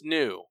know it's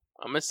new.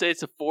 I'm gonna say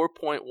it's a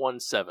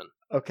 4.17.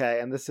 Okay,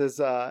 and this is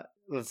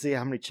let's see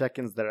how many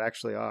check-ins there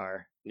actually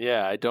are.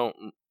 Yeah,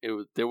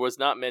 there was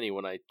not many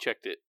when I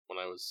checked it when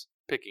I was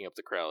picking up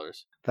the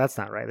crowlers. That's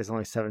not right. There's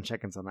only 7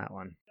 check-ins on that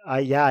one.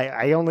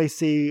 I only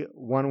see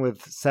one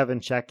with 7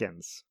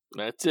 check-ins.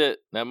 That's it.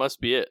 That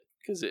must be it,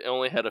 because it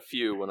only had a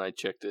few when I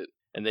checked it,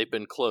 and they've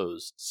been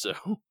closed. So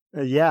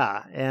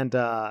yeah, and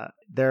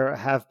there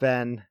have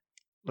been,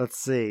 let's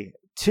see,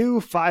 2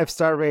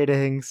 5-star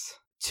ratings,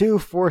 2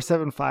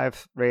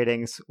 4.75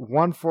 ratings,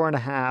 1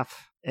 4.5,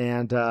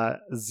 and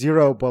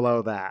 0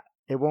 below that.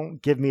 It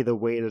won't give me the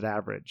weighted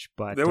average,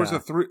 but there was a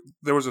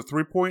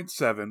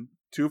 3.7,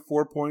 2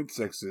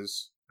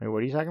 4.6s. Wait, what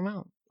are you talking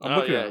about? I'm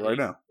looking at it right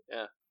now.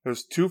 Yeah.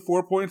 There's 2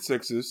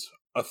 4.6s,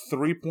 a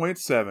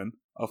 3.7,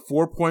 a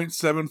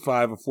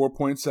 4.75, a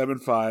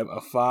 4.75, a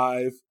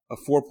 5, a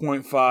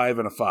 4.5,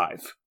 and a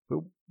 5.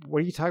 What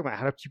are you talking about?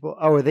 How do people?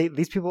 Oh, are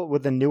these people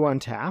with the new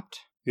Untappd?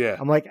 Yeah.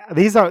 I'm like,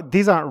 these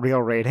aren't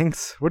real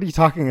ratings. What are you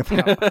talking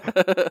about?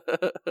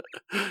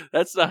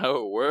 That's not how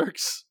it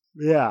works.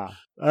 Yeah.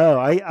 Oh,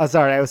 I'm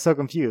sorry. I was so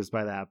confused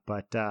by that.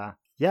 But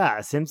yeah,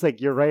 it seems like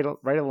you're right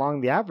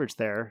along the average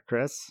there,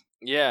 Chris.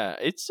 Yeah,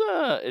 it's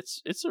a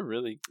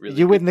really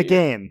you win the beer.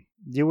 game.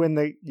 You win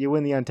the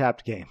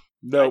Untappd game.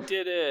 Nope. I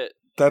did it.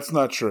 That's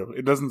not true.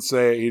 It doesn't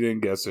say he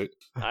didn't guess it.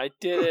 I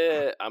did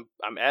it.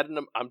 I'm adding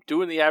them. I'm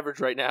doing the average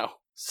right now.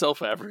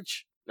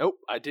 Self-average. Nope,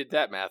 I did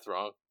that math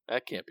wrong.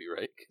 That can't be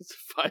right. It's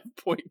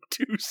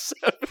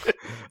 5.27.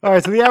 All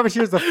right, so the average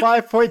here is a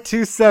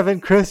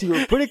 5.27. Chris, you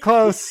were pretty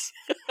close.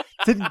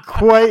 Didn't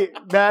quite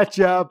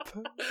match up,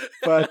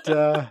 but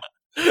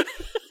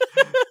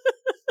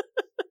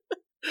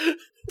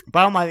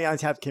Bottom line, the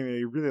Untapped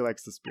community really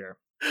likes this beer.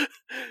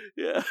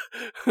 Yeah.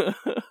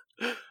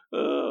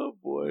 Oh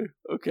boy.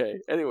 Okay.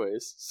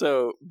 Anyways,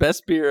 so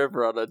best beer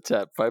ever on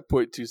Untapped,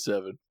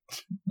 5.27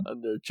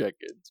 on their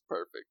check-ins.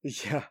 Perfect.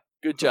 Yeah.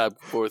 Good job,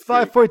 Fourth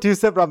Creek.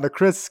 5.27 on the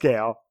Chris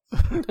scale.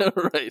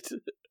 Right.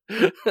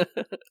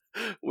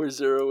 Where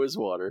 0 is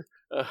water.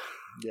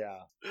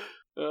 Yeah.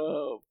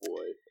 Oh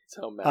boy. That's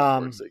how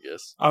math works, I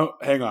guess.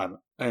 Hang on.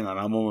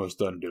 I'm almost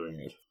done doing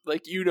it.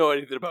 Like you know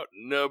anything about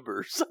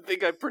numbers. I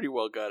think I pretty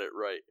well got it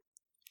right.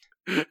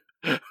 It's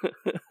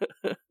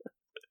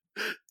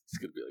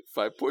gonna be like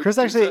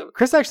 5.27.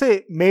 Chris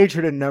actually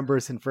majored in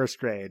numbers in first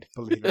grade,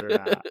 believe it or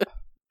not.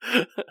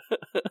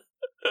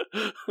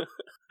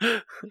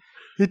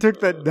 He took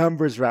the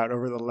numbers route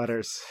over the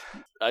letters.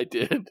 I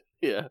did,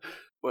 yeah.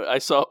 But I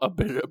saw a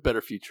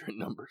better future in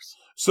numbers.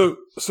 So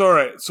all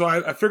right. So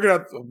I figured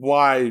out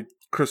why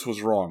Chris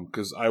was wrong,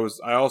 because I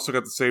also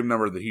got the same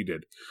number that he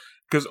did.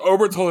 Because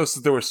Ober told us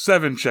that there were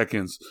 7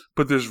 check-ins,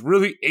 but there's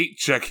really 8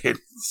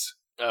 check-ins.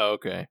 Oh,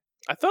 okay.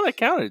 I thought I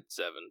counted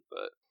 7,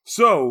 but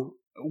So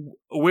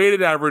a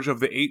weighted average of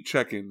the 8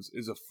 check-ins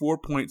is a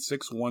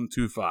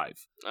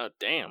 4.6125. oh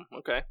damn.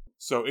 Okay,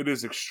 So it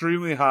is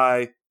extremely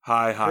high.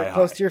 Very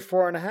close to your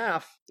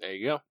 4.5. there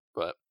you go.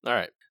 But all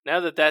right, now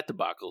that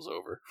debacle's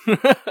over.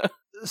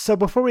 So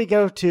before we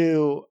go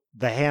to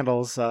the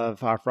handles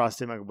of our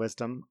Frosty Mug of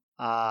Wisdom,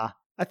 I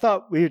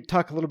thought we would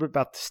talk a little bit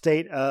about the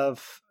state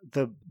of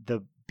the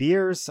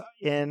beers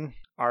in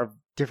our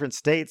different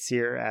states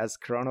here, as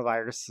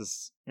coronavirus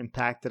has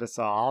impacted us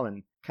all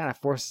and kind of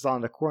forced us all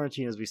into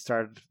quarantine, as we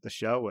started the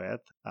show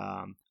with.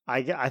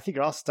 I think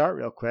I'll start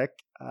real quick.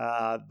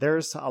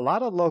 There's a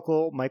lot of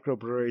local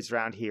microbreweries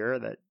around here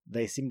that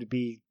they seem to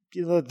be,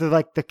 they're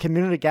like the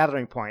community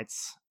gathering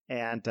points,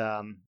 and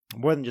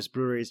more than just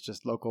breweries,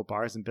 just local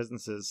bars and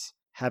businesses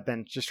have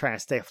been just trying to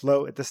stay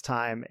afloat at this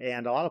time.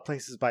 And a lot of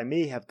places by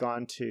me have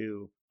gone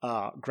to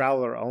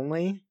growler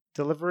only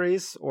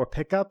deliveries or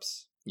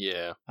pickups.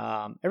 Yeah.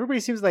 Everybody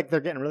seems like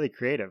they're getting really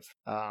creative.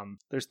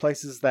 There's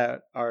places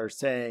that are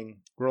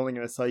saying we're only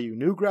going to sell you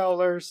new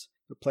growlers.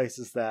 There are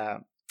places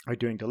that are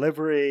doing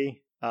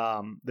delivery.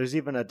 There's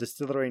even a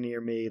distillery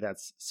near me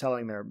that's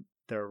selling their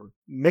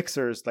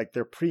mixers, like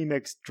their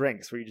pre-mixed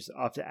drinks, where you just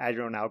have to add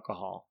your own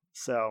alcohol.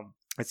 So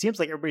it seems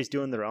like everybody's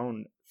doing their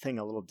own thing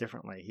a little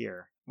differently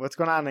here. What's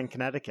going on in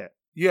Connecticut?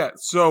 Yeah,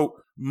 so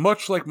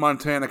much like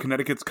Montana,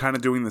 Connecticut's kind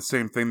of doing the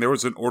same thing. There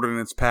was an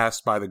ordinance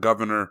passed by the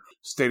governor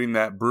stating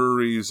that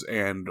breweries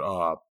and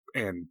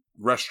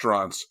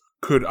restaurants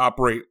could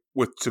operate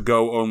with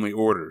to-go only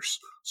orders.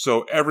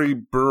 So every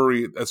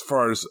brewery, as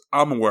far as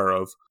I'm aware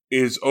of,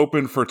 is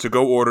open for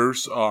to-go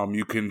orders.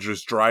 You can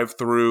just drive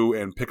through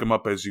and pick them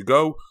up as you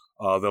go.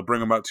 They'll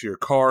bring them out to your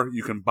car.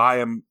 You can buy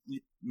them.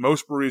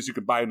 Most breweries you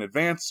can buy in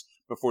advance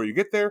before you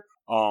get there.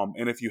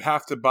 And if you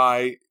have to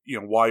buy,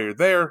 while you're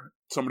there,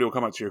 somebody will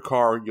come out to your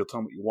car. You'll tell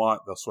them what you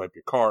want. They'll swipe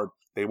your card.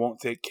 They won't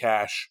take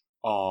cash.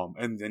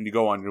 And then you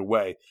go on your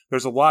way.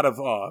 There's a lot of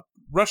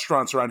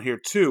restaurants around here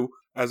too.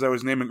 As I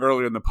was naming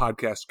earlier in the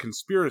podcast,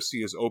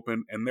 Conspiracy is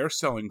open, and they're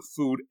selling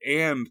food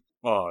and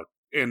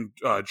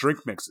drink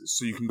mixes.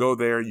 So you can go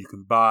there. You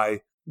can buy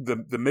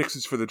the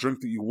mixes for the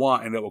drink that you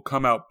want, and it will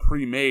come out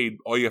pre-made.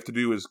 All you have to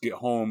do is get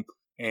home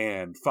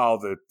and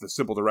follow the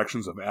simple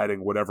directions of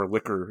adding whatever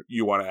liquor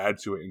you want to add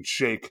to it and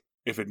shake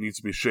if it needs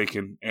to be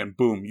shaken, and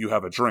boom, you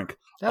have a drink.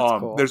 That's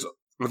cool.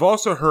 I've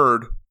also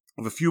heard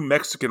of a few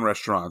Mexican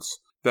restaurants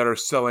that are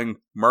selling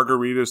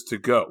margaritas to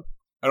go.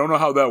 I don't know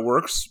how that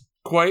works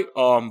quite,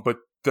 but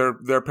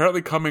they're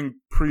apparently coming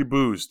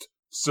pre-boozed.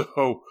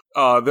 So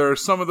there are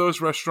some of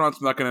those restaurants,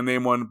 I'm not going to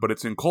name one, but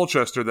it's in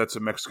Colchester, that's a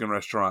Mexican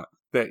restaurant,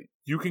 that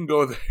you can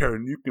go there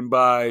and you can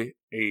buy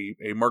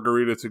a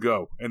margarita to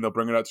go, and they'll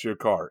bring it out to your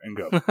car and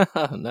go.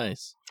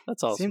 Nice.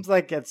 That's awesome. Seems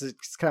like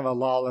it's kind of a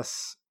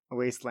lawless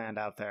wasteland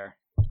out there.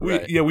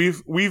 Right.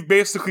 We've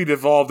basically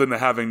devolved into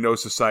having no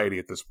society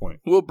at this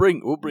point. We'll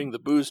bring the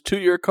booze to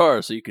your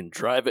car so you can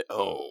drive it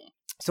home.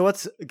 So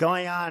what's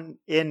going on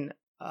in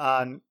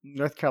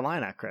North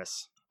Carolina,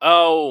 Chris?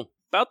 Oh,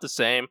 about the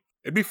same.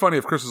 It'd be funny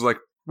if Chris was like,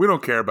 "We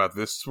don't care about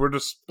this. We're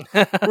just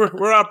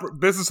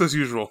business as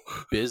usual."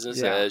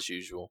 Business as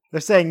usual.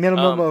 They're saying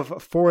minimum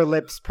of 4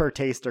 lips per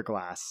taster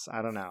glass.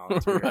 I don't know.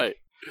 Right.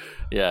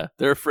 Yeah,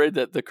 they're afraid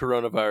that the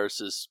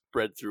coronavirus is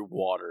spread through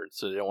water,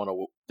 so they don't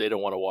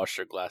want to wash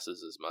their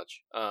glasses as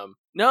much.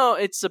 No,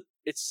 it's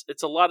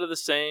a lot of the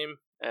same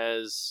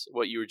as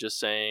what you were just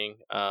saying.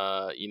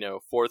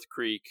 Fourth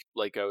Creek,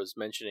 like I was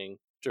mentioning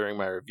during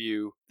my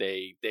review,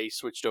 they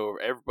switched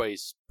over.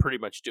 Everybody's pretty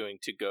much doing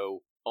to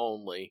go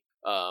only.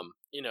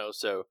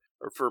 So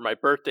for my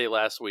birthday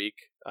last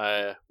week,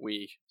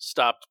 we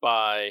stopped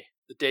by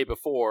the day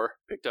before,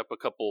 picked up a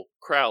couple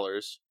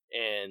crowlers,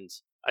 and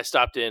I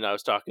stopped in. I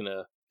was talking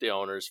to the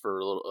owners for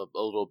a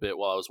little bit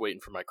while I was waiting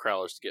for my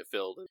crowlers to get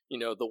filled.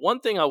 The one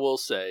thing I will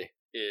say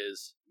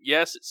is,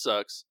 yes, it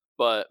sucks,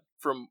 but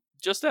from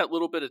just that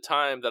little bit of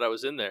time that I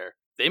was in there,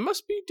 they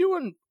must be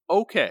doing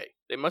okay.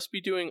 They must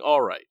be doing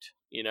all right,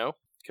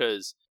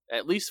 because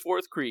at least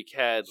Fourth Creek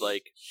had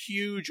like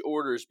huge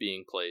orders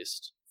being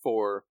placed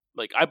for,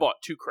 like, I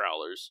bought 2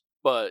 growlers,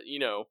 but, you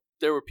know,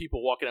 there were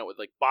people walking out with,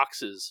 like,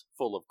 boxes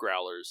full of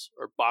growlers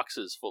or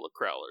boxes full of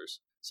crowlers.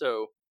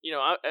 So, you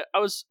know, I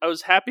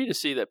was happy to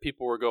see that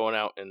people were going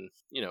out and,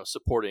 you know,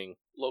 supporting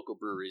local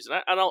breweries.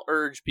 And I'll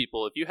urge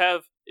people, if you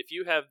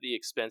have the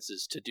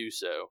expenses to do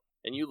so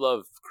and you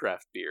love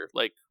craft beer,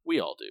 like we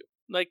all do,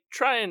 like,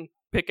 try and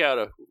pick out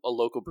a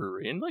local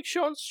brewery and, like,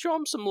 show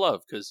them some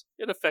love, because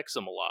it affects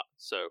them a lot.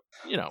 So,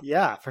 you know.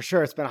 Yeah, for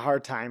sure. It's been a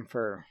hard time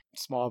for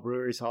small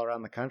breweries all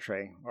around the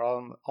country, or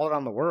all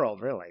around the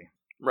world, really.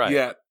 Right.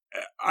 Yeah.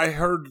 I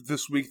heard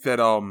this week that,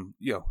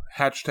 you know,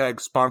 hashtag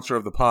sponsor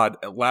of the pod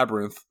at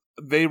Labyrinth,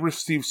 they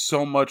received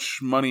so much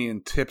money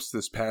in tips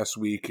this past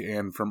week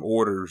and from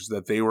orders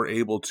that they were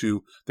able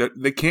to, that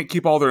they can't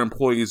keep all their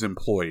employees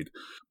employed,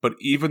 but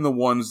even the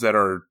ones that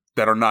are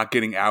not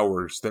getting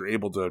hours, they're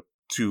able to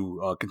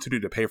continue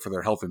to pay for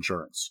their health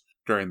insurance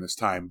during this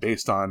time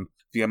based on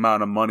the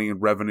amount of money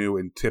and revenue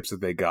and tips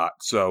that they got.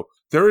 So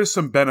there is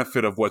some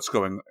benefit of what's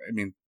going, I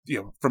mean, you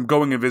know, from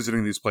going and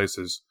visiting these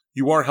places,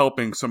 you are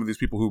helping some of these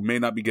people who may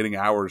not be getting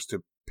hours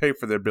to pay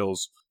for their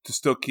bills to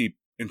still keep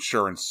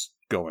insurance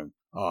going.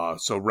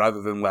 So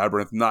rather than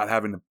Labyrinth not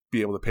having to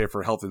be able to pay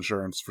for health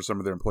insurance for some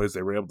of their employees,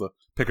 they were able to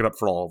pick it up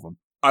for all of them.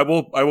 I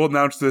will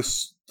announce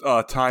this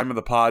time of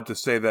the pod to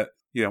say that,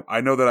 you know,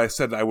 I know that I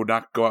said I would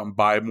not go out and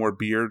buy more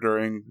beer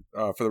during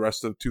for the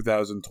rest of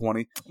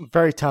 2020.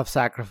 Very tough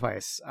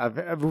sacrifice.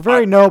 A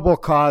very noble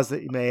cause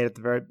that you made at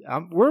the very.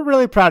 We're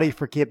really proud of you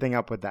for keeping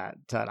up with that,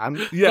 Ted. I'm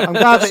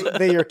glad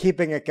that you're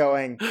keeping it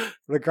going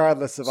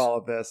regardless of all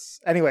of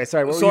this. Anyway,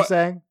 sorry, what were you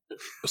saying?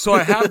 So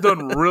I have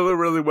done really,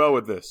 really well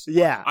with this.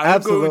 Yeah,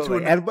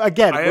 absolutely. And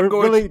again,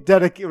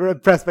 we're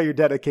impressed by your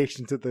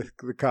dedication to the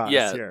cause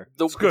here.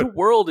 The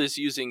world is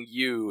using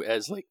you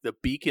as, like, the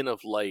beacon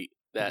of light.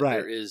 That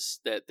right.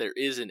 there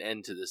is an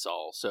end to this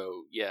all.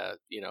 So yeah,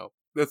 you know,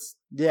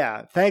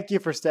 thank you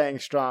for staying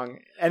strong.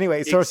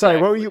 Anyway, so Sorry,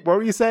 what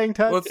were you saying,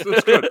 Ted? Well,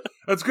 that's good.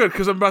 That's good,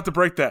 because I'm about to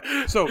break that.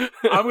 So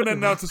I'm going to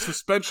announce a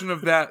suspension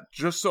of that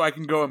just so I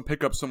can go and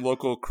pick up some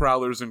local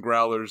crowlers and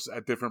growlers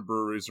at different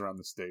breweries around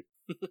the state.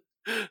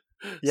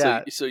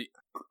 Yeah. So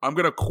I'm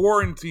going to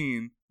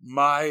quarantine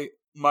my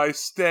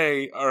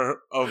stay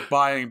of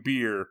buying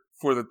beer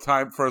for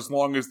as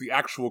long as the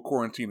actual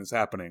quarantine is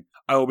happening.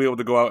 I will be able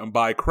to go out and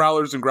buy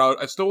crowlers and growlers.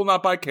 I still will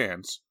not buy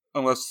cans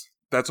unless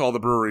that's all the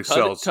brewery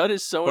sells. Tut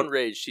is so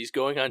enraged he's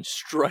going on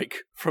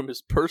strike from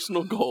his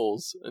personal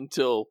goals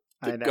until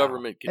the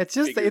government can it's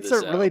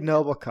a really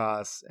noble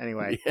cause.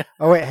 Anyway. Yeah.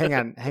 Oh wait, hang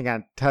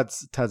on.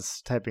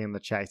 Tud's typing in the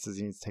chat. He says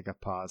he needs to take a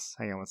pause.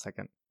 Hang on 1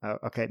 second.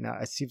 Okay, now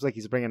it seems like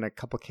he's bringing a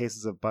couple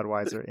cases of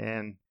Budweiser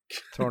in,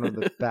 throwing them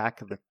in the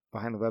back of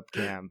behind the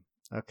webcam.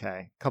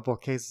 Okay. Couple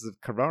of cases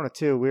of Corona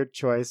too. Weird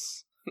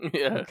choice.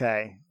 Yeah.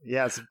 Okay.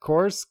 Yes, of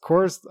course.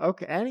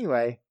 Okay.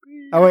 Anyway.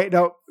 Oh wait,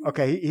 no.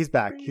 Okay, he's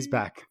back.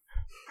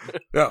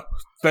 Yeah.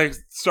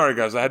 Thanks. Sorry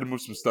guys, I had to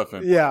move some stuff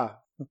in. Yeah.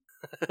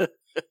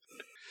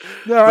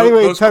 No.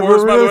 Anyway, Ted,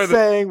 we're really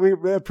saying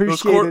we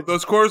appreciate it.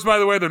 Those cores, by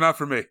the way, they're not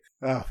for me.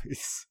 Oh.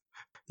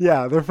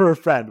 Yeah, they're for a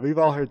friend. We've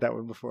all heard that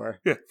one before.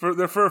 Yeah,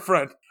 they're for a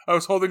friend. I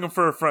was holding them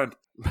for a friend.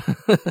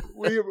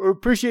 We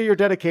appreciate your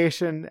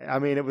dedication. I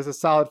mean, it was a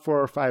solid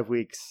 4 or 5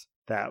 weeks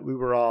that we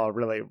were all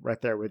really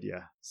right there with you.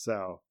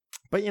 So,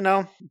 but you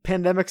know,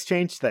 pandemics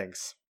change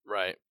things.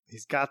 Right.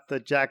 He's got the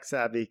Jack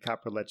Savvy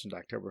Copper Legend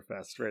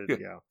Oktoberfest ready to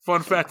go.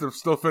 Fun fact, I'm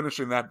still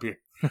finishing that beer.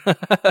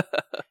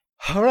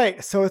 All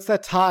right, so it's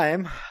that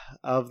time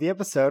of the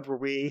episode where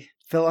we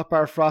fill up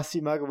our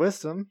frosty mug of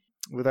wisdom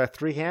with our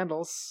 3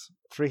 handles.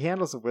 3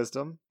 handles of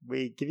wisdom.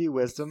 We give you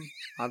wisdom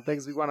on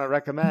things we want to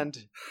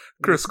recommend.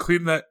 Chris,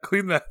 clean that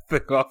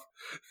thing off.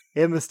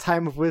 In this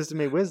time of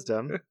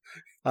wisdom.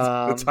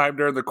 The time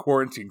during the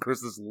quarantine,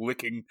 Chris is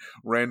licking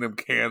random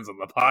cans on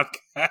the podcast.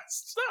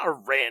 It's not a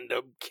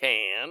random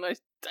can.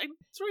 It's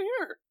right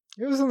here.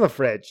 It was in the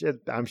fridge.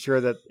 I'm sure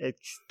that it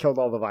killed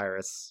all the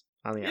virus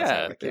on the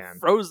outside of the can. It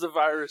froze the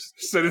virus.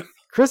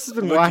 Chris has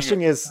been washing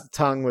his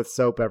tongue with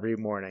soap every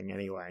morning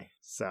anyway,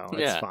 so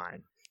it's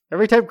fine.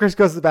 Every time Chris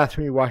goes to the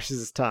bathroom, he washes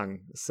his tongue,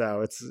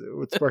 so it's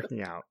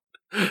working out.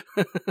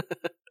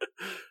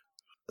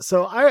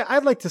 So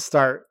I'd like to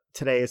start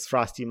today's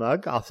Frosty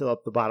Mug. I'll fill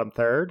up the bottom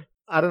third.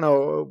 I don't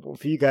know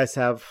if you guys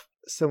have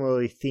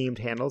similarly themed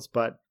handles,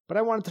 but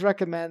I wanted to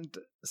recommend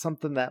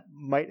something that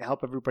might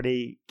help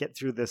everybody get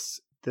through this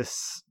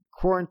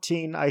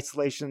quarantine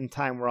isolation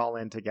time we're all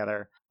in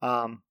together.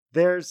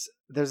 There's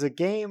a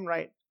game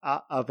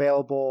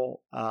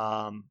available.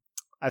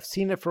 I've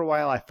seen it for a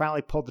while. I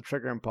finally pulled the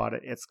trigger and bought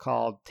it. It's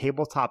called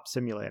Tabletop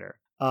Simulator.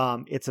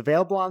 It's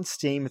available on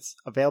Steam. It's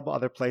available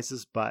other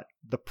places, but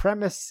the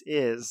premise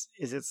is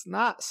it's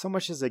not so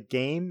much as a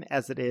game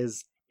as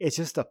it's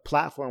just a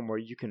platform where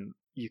you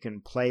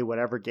can play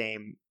whatever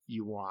game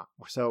you want.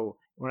 So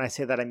when I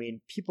say that, I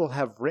mean people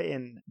have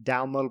written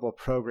downloadable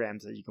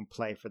programs that you can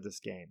play for this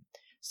game.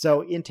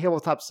 So in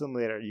Tabletop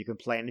Simulator, you can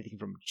play anything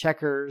from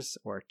checkers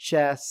or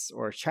chess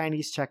or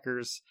Chinese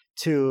checkers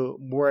to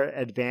more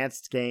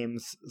advanced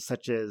games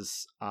such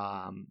as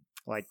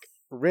like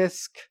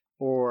Risk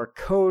or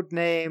Code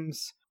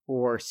Names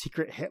or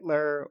Secret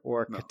Hitler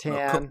or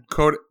Catan.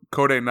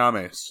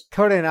 Codenames.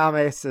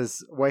 Codenames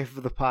is wife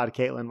of the pod,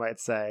 Caitlin might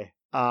say.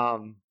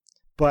 So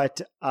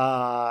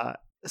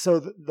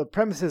the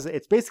premise is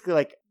it's basically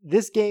like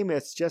this game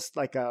is just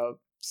like a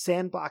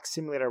sandbox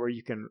simulator where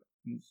you can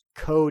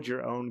code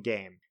your own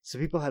game. So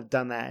people have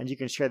done that, and you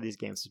can share these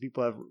games. So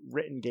people have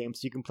written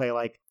games. So you can play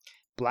like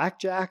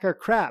blackjack or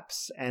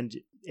craps, and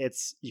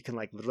you can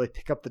like literally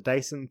pick up the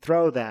dice and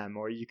throw them,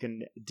 or you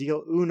can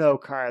deal Uno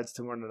cards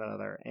to one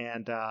another.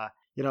 And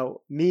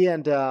me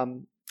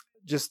and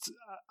just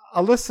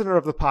a listener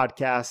of the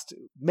podcast,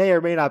 may or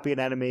may not be an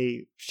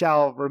enemy,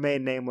 shall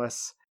remain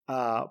nameless,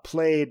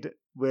 played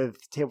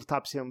with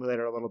Tabletop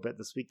Simulator a little bit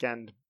this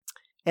weekend.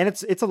 And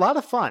it's a lot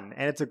of fun,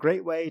 and it's a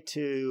great way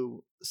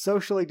to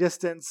socially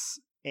distance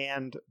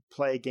and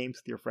play games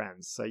with your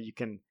friends. So you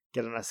can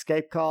get on a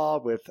Skype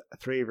call with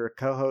 3 of your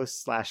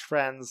co-hosts /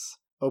 friends,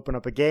 open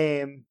up a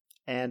game,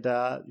 and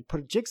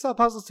put jigsaw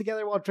puzzles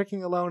together while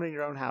drinking alone in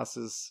your own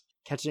houses,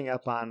 catching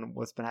up on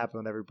what's been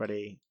happening with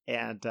everybody.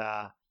 And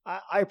I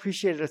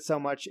appreciated it so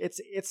much.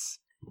 It's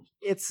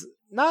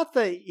not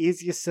the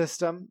easiest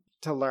system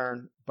to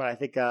learn, but I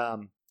think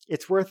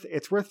it's worth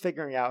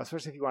figuring out,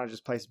 especially if you want to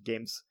just play some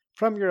games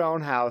from your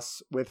own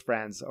house with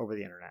friends over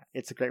the internet.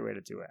 It's a great way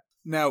to do it.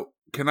 Now,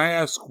 can I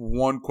ask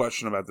one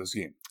question about this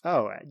game?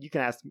 Oh, you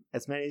can ask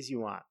as many as you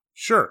want.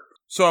 Sure.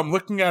 So I'm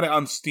looking at it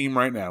on Steam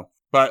right now.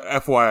 But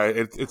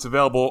FYI, it's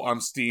available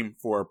on Steam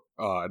for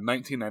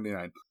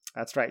 $19.99.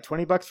 That's right.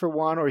 $20 for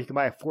one, or you can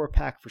buy a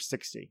 4-pack for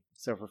 $60.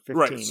 So for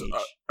 $15 each.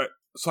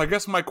 So I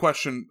guess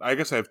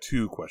I have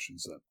 2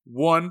 questions then.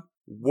 1,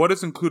 what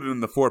is included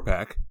in the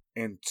 4-pack?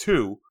 And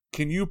 2,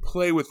 can you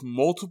play with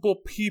multiple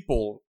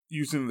people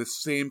using the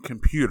same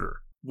computer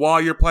while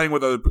you're playing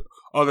with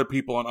other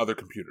people on other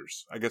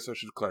computers? I guess I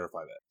should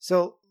clarify that.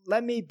 So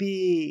let me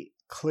be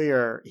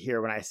clear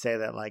here when I say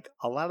that, like,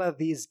 a lot of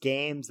these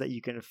games that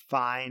you can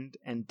find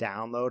and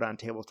download on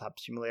Tabletop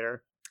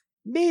Simulator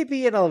may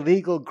be in a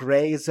legal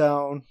gray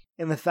zone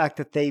in the fact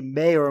that they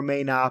may or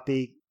may not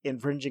be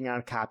infringing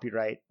on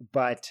copyright,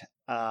 but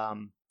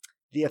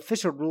the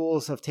official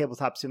rules of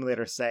Tabletop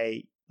Simulator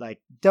say, like,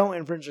 don't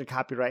infringe on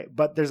copyright,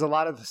 but there's a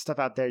lot of stuff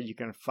out there you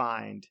can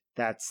find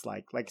that's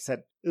like I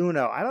said,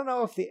 Uno. I don't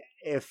know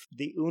if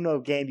the Uno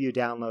game you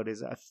download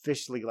is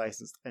officially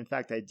licensed. In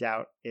fact, I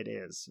doubt it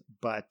is,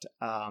 but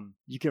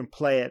you can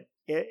play it.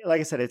 Like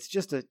I said, it's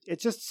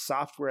just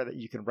software that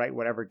you can write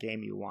whatever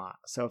game you want.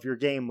 So if your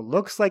game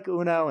looks like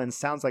Uno and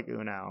sounds like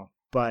Uno,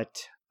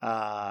 but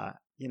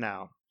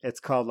it's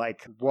called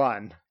like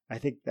One, I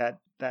think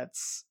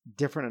that's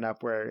different enough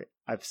where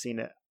I've seen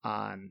it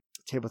on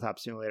Tabletop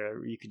Simulator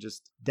where you can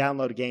just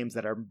download games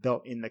that are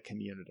built in the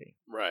community.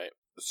 Right.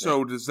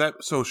 So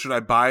should I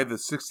buy the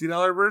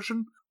 $60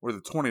 version or the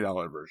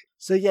 $20 version?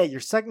 So yeah, your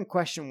second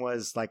question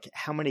was like,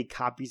 how many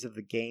copies of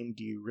the game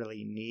do you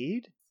really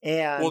need?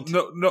 And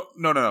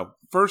no.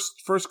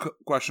 First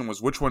question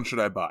was, which one should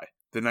I buy?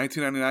 The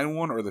 $19.99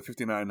 one or the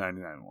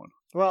 $59.99 one?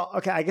 Well,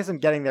 okay, I guess I'm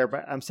getting there,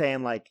 but I'm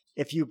saying, like,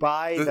 if you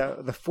buy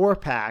the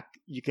 4-pack,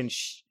 you can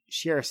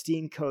share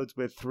Steam codes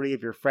with 3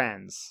 of your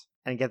friends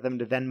and get them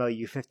to Venmo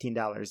you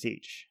 $15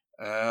 each.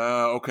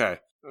 Okay.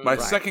 My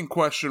second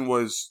question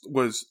was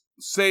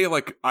say,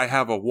 like, I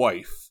have a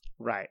wife.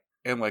 Right.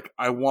 And, like,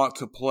 I want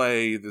to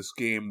play this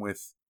game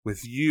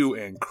with you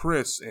and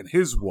Chris and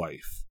his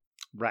wife.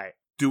 Right.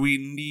 Do we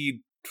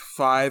need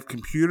 5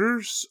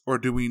 computers or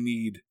do we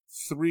need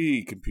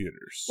 3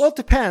 computers? Well, it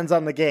depends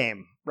on the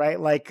game, right?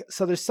 Like,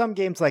 so there's some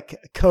games like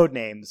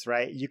Codenames,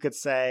 right? You could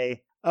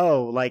say,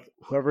 oh, like,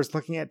 whoever's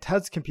looking at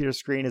Todd's computer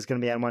screen is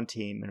going to be on one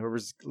team, and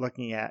whoever's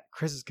looking at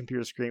Chris's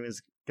computer screen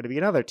is going to be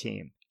another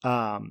team.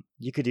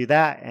 You could do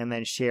that and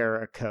then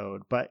share a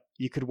code, but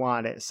you could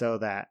want it so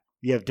that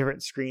you have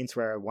different screens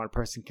where one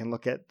person can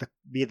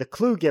be the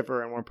clue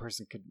giver and one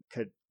person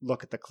could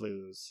look at the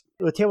clues.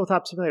 With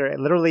Tabletop Simulator, it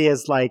literally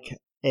is like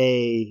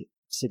a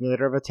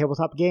simulator of a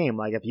tabletop game.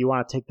 Like, if you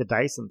want to take the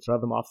dice and throw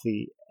them off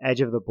the edge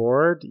of the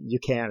board, you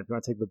can. If you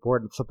want to take the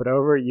board and flip it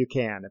over, you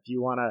can. If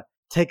you want to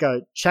take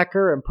a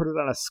checker and put it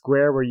on a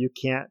square where you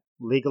can't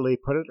legally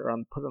put it, or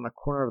put it on the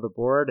corner of the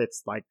board,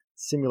 it's like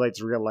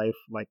simulates real life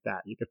like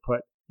that. You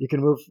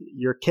can move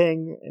your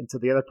king into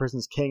the other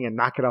person's king and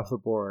knock it off the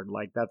board.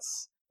 Like,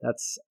 that's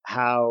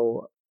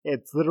how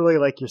it's literally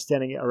like you're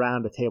standing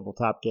around a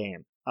tabletop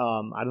game. I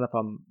don't know if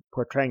I'm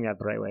portraying that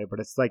the right way, but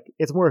it's like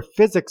it's more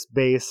physics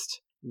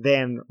based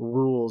than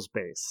rules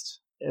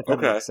based, if that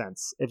makes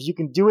sense. If you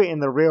can do it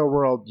in the real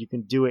world, you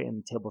can do it in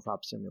the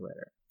Tabletop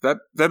Simulator.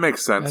 That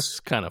makes sense. That's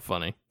kind of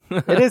funny.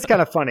 It is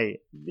kind of funny.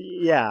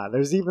 Yeah,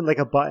 there's even like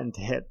a button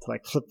to hit to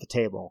like flip the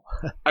table.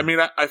 I mean,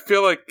 I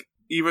feel like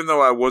even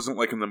though I wasn't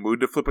like in the mood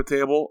to flip a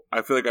table,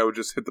 I feel like I would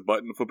just hit the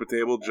button to flip a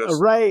table just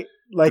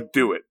to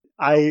do it.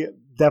 I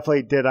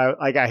definitely did.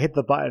 I hit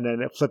the button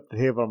and it flipped the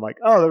table. I'm like,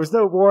 oh, there was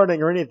no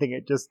warning or anything.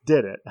 It just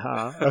did it.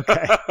 Huh?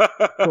 Okay,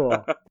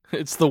 cool.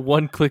 It's the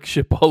one-click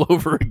ship all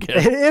over again.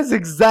 It is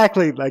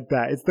exactly like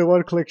that. It's the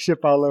one-click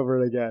ship all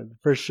over it again,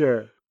 for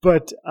sure.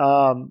 But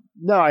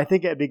no, I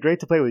think it'd be great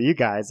to play with you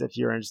guys if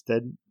you're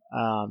interested.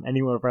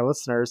 any one of our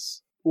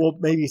listeners, we'll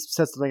maybe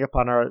set something up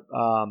on our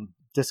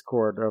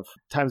Discord of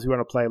times we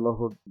want to play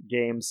local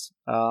games.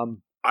 I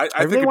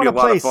think it'd be a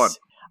lot of fun.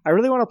 I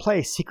really want to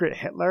play Secret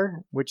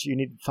Hitler, which you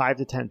need 5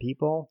 to 10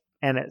 people,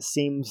 and it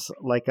seems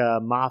like a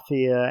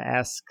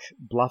mafia-esque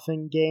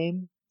bluffing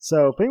game.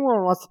 So if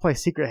anyone wants to play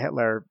Secret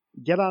Hitler,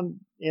 get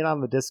in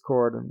on the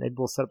Discord, and maybe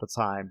we'll set up a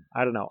time.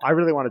 I don't know. I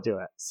really want to do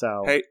it.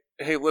 So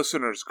hey,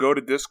 listeners, go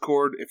to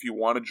Discord if you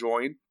want to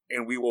join,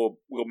 and we'll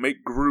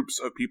make groups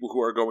of people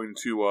who are going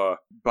to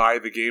buy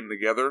the game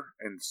together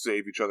and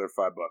save each other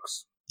 $5.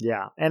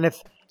 Yeah, and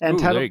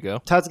there you go.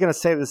 Todd's going to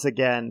say this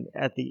again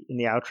in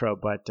the outro,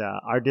 but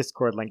our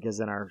Discord link is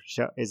in our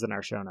show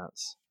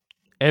notes.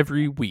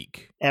 Every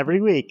week. All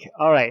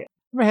right,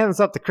 I'm gonna hand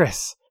this up to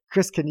Chris.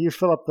 Chris, can you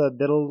fill up the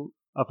middle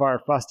of our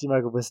Frosty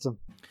Mug of Wisdom?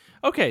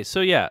 Okay, so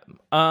yeah,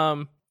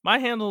 my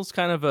handle's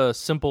kind of a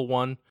simple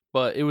one,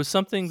 but it was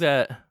something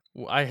that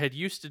I had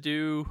used to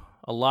do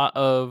a lot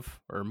of,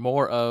 or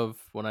more of,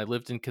 when I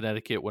lived in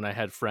Connecticut when I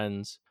had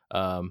friends.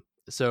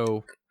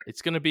 So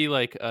it's going to be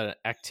like an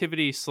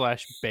activity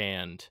 /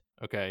 band,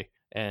 okay?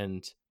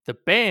 And the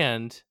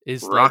band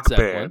is Rock Led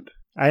Zeppelin. band.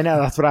 I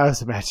know, that's what I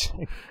was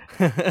imagining.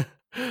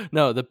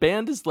 No, the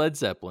band is Led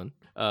Zeppelin,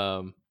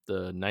 the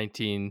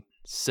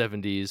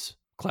 1970s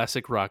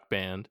classic rock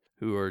band,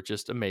 who are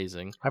just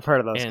amazing. I've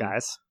heard of those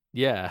guys.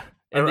 Yeah,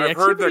 and I've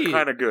heard they're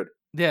kind of good.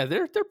 Yeah,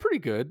 they're pretty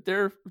good.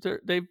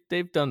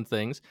 They've done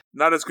things.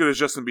 Not as good as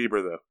Justin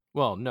Bieber, though.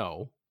 Well,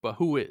 no, but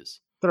who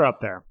is? They're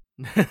up there.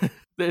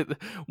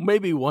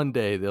 Maybe one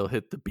day they'll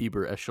hit the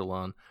Bieber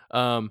echelon.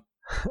 On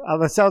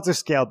the Seltzer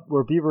scale,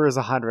 where Bieber is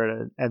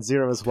 100 and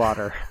 0 is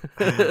water,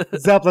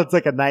 Zeppelin's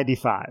like a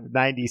 95,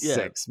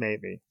 96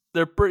 maybe.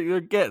 They're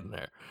getting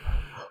there.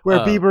 Where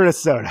Bieber is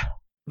soda.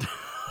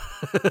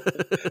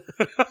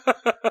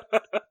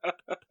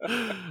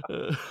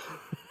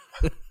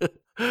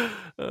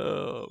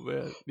 Oh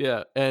man,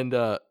 yeah, and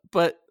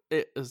but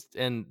it is,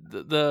 and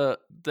the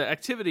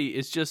activity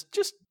is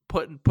just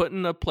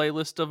putting a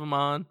playlist of them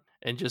on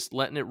and just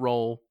letting it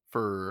roll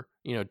for,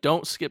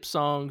 don't skip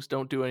songs,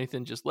 don't do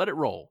anything, just let it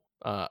roll.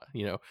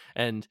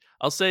 And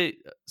I'll say,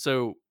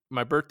 so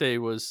my birthday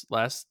was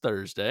last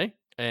Thursday,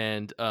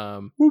 and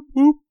whoop,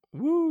 whoop.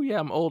 Woo, yeah,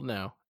 I'm old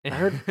now. I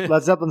heard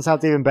Led Zeppelin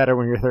sounds even better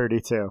when you're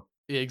 32.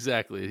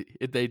 Exactly,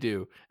 they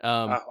do.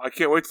 I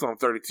can't wait till I'm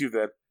 32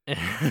 then.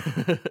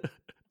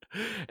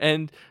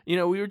 And we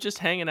were just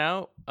hanging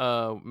out,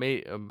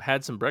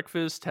 had some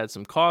breakfast, had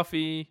some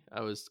coffee.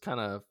 I was kind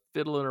of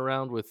fiddling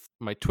around with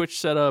my Twitch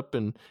setup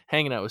and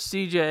hanging out with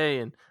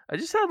CJ, and I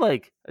just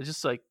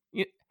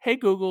hey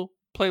Google,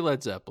 play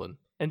Led Zeppelin,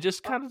 and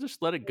just kind of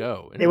just let it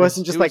go. And it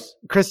wasn't just like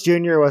Chris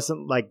Jr.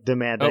 wasn't like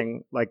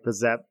demanding like the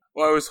Zepp.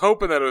 Well, I was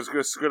hoping that it was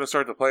just going to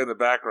start to play in the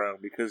background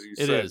because you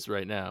said it is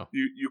right now.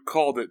 You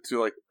called it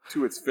to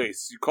its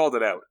face. You called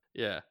it out.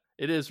 Yeah.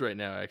 It is right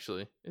now,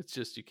 actually. It's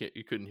just you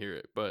couldn't hear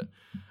it, but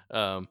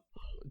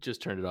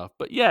just turned it off.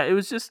 But yeah, it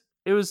was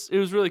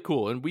really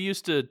cool. And we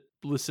used to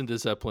listen to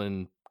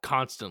Zeppelin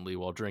constantly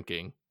while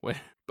drinking when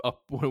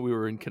we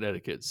were in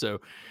Connecticut. So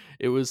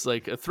it was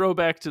like a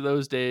throwback to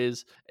those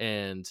days,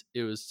 and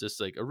it was just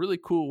like a really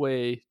cool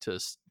way to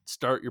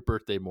start your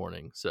birthday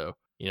morning. So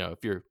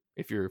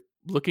if you're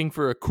looking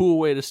for a cool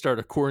way to start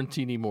a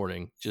quarantine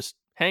morning, just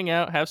hang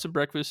out, have some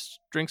breakfast,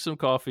 drink some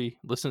coffee,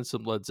 listen to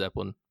some Led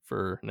Zeppelin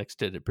for an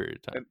extended period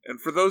of time.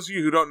 And for those of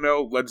you who don't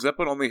know, Led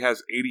Zeppelin only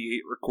has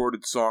 88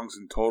 recorded songs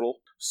in total.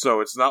 So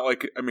it's not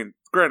like,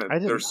 granted,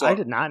 I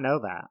did not know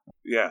that.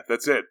 Yeah,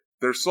 that's it.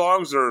 Their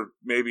songs are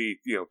maybe,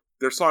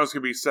 their songs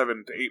can be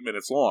 7 to 8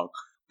 minutes long,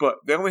 but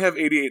they only have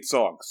 88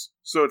 songs.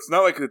 So it's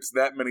not like it's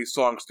that many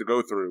songs to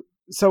go through.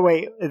 So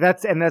wait,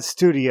 that's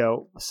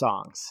studio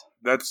songs.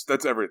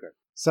 That's everything.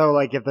 So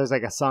like if there's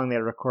like a song they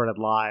recorded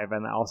live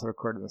and also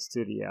recorded in the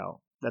studio,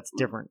 that's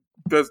different.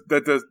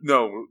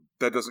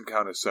 That doesn't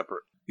count as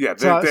separate. Yeah,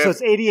 so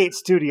it's 88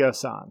 studio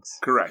songs.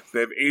 Correct.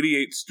 They have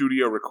 88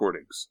 studio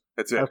recordings.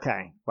 That's it.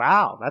 Okay.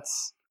 Wow,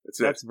 that's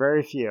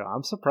very few.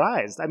 I'm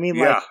surprised.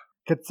 Like,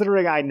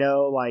 considering I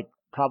know like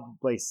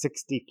probably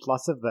 60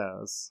 plus of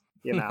those,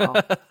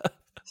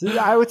 So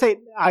I would say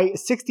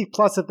 60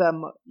 plus of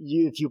them.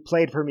 If you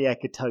played for me, I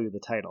could tell you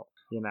the title.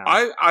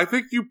 I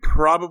think you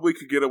probably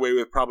could get away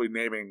with probably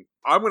naming.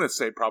 I'm going to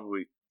say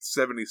probably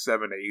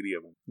 77 to 80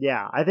 of them.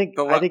 Yeah, I think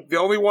the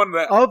only one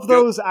that of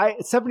those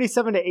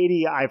 77 to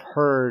 80 I've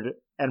heard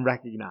and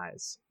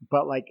recognize,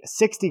 but like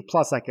 60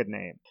 plus I could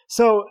name.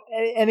 So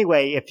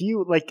anyway, if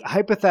you like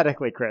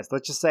hypothetically, Chris,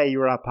 let's just say you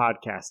were a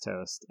podcast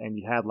host and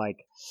you had like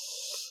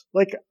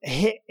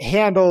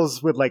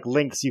handles with like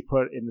links you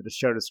put into the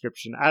show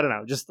description. I don't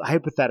know, just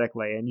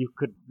hypothetically, and you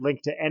could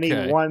link to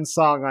any one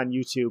song on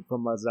YouTube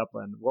from Led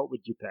Zeppelin. What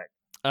would you pick?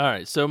 All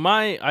right, so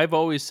I've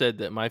always said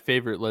that my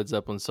favorite Led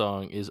Zeppelin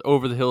song is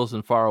 "Over the Hills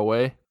and Far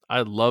Away."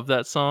 I love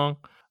that song,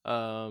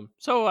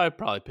 so I'd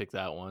probably pick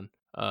that one.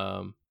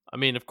 Of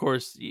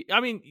course,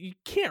 you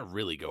can't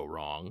really go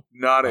wrong.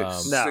 Not a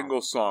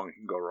single song you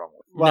can go wrong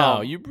with. Well,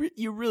 no,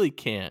 you really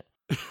can't.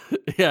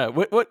 Yeah,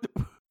 what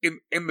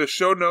in the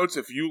show notes,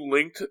 if you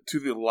linked to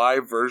the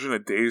live version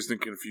of Dazed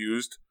and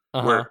Confused,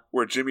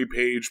 where Jimmy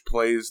Page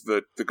plays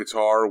the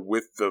guitar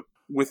with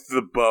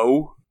the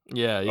bow.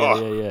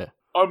 Yeah.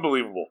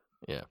 Unbelievable.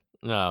 Yeah.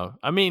 No,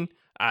 I mean,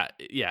 I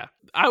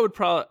would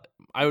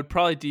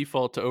probably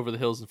default to Over the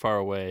Hills and Far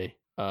Away.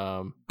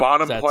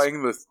 Bonham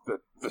playing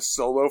the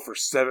solo for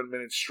 7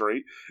 minutes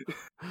straight.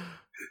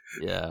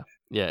 Yeah,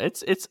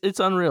 it's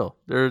unreal.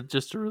 They're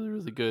just a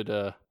really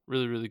good,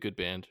 really good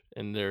band,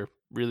 and they're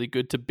really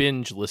good to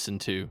binge listen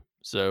to.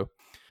 So,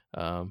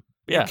 yeah,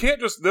 you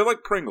can't they're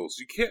like Pringles.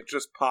 You can't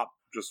just pop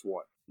just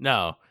one.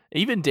 No,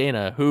 even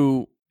Dana,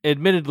 who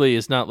admittedly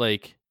is not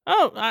like,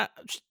 I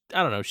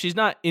don't know, she's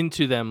not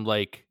into them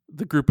like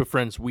the group of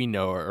friends we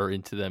know are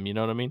into them. You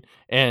know what I mean?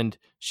 And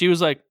she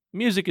was like,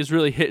 music is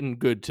really hitting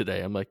good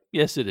today. I'm like,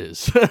 yes, it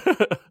is.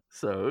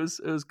 So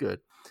it was good.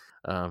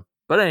 But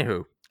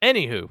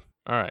anywho,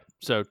 all right.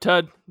 So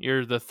Tud,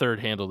 you're the third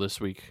handle this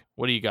week.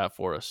 What do you got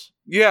for us?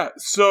 Yeah.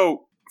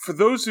 So for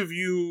those of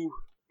you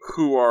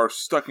who are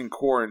stuck in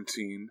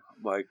quarantine,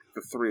 like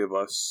the three of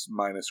us,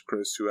 minus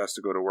Chris, who has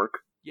to go to work,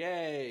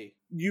 yay!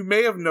 You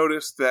may have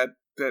noticed that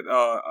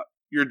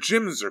your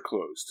gyms are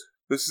closed.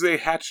 This is a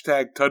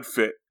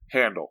 #TudFit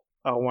handle.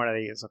 Oh, one of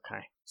these.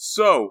 Okay.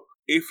 So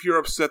if you're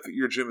upset that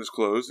your gym is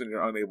closed and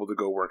you're unable to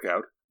go work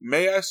out,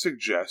 may I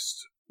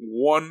suggest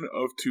one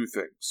of two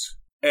things.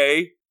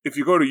 A, if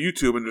you go to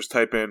YouTube and just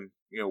type in,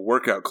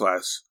 workout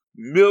class,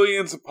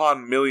 millions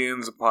upon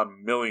millions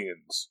upon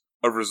millions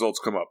of results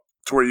come up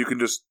to where you can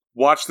just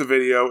watch the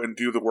video and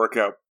do the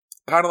workout,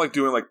 kind of like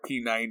doing like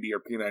P90 or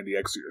P90X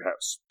at your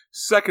house.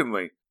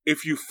 Secondly,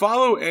 if you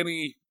follow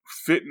any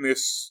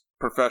fitness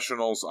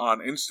professionals on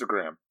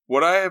Instagram,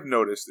 what I have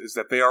noticed is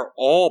that they are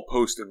all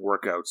posting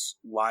workouts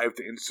live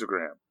to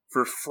Instagram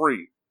for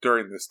free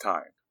during this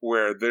time,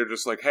 where they're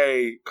just like,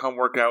 hey, come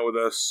work out with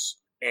us.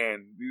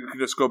 And you can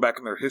just go back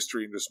in their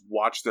history and just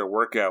watch their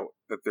workout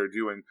that they're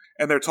doing.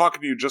 And they're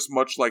talking to you just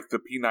much like the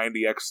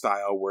P90X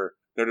style, where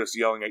they're just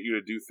yelling at you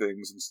to do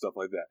things and stuff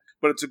like that.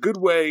 But it's a good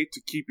way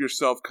to keep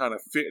yourself kind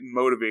of fit and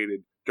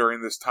motivated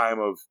during this time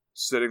of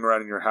sitting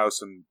around in your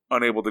house and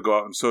unable to go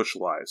out and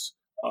socialize.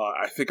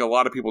 I think a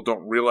lot of people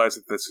don't realize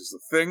that this is a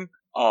thing.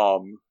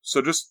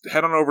 So just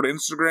head on over to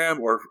Instagram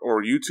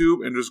or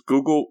YouTube and just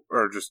Google,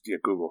 or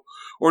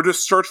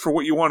just search for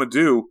what you want to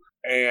do,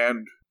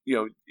 and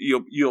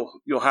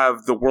you'll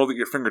have the world at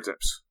your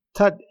fingertips.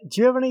 Tud,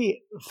 do you have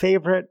any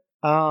favorite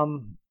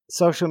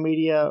social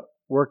media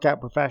workout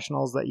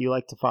professionals that you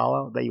like to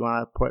follow, that you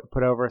want to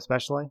put over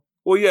especially?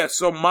 Well, yeah.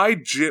 So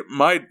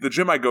the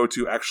gym I go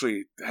to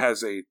actually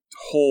has a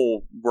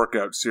whole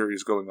workout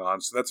series going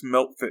on. So that's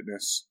Melt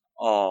Fitness.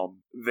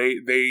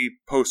 They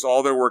post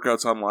all their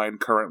workouts online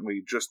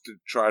currently just to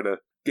try to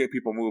get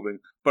people moving.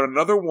 But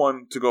another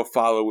one to go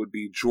follow would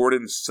be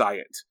Jordan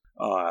Syatt,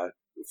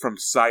 from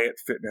Syatt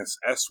Fitness,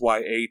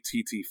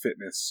 SYATT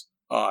Fitness.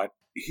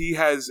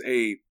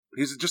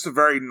 He's just a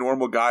very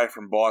normal guy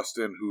from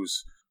Boston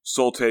whose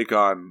sole take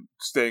on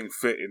staying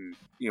fit and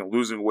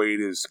losing weight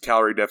is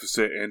calorie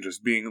deficit and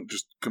just being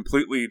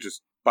completely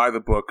by the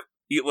book.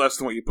 Eat less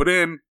than what you put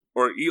in,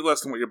 or eat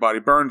less than what your body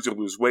burns, you'll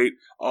lose weight.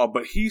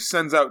 But he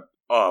sends out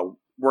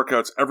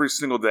workouts every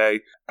single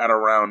day at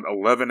around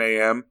 11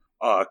 a.m.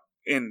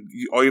 And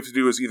all you have to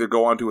do is either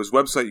go onto his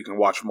website, you can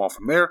watch them all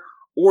from there,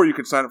 or you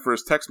can sign up for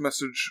his text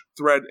message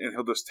thread, and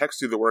he'll just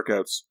text you the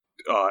workouts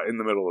in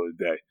the middle of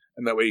the day.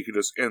 And that way you can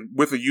and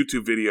with a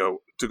YouTube video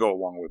to go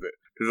along with it,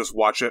 to just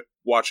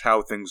watch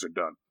how things are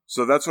done.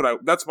 So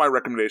that's my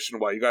recommendation.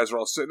 While you guys are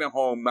all sitting at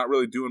home, not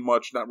really doing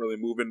much, not really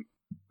moving,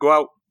 go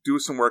out, do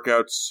some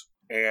workouts,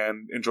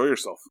 and enjoy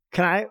yourself.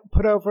 Can I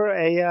put over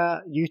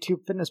a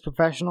YouTube fitness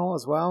professional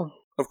as well?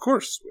 Of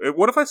course.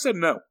 What if I said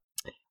no?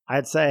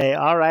 I'd say,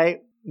 all right,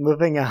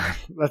 moving on.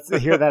 Let's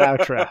hear that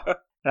outro.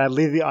 And I'd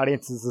leave the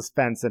audience in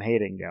suspense and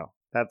hating you.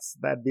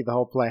 That'd be the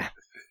whole plan.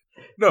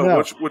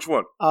 No. Which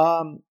one?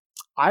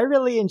 I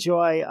really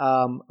enjoy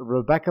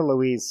Rebecca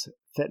Louise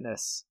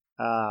Fitness.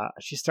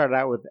 She started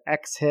out with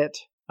X-Hit.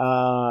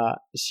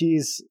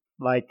 She's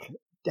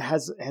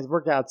has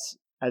workouts,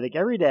 I think,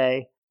 every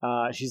day.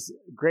 She's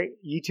a great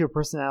YouTube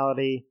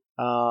personality.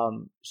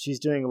 She's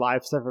doing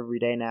live stuff every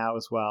day now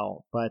as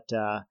well. But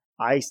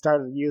I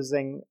started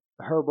using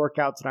her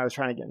workouts when I was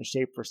trying to get in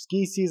shape for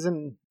ski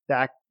season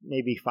back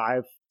maybe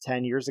 5-10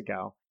 years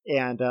ago.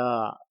 And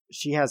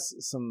she has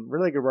some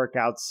really good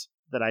workouts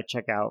that I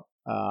check out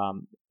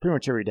pretty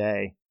much every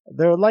day.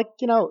 They're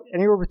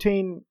anywhere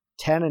between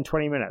 10 and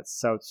 20 minutes.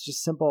 So it's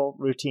just simple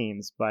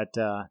routines, but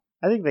I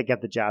think they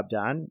get the job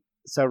done.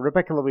 So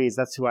Rebecca Louise,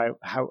 that's who I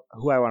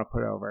want to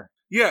put over.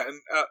 Yeah, and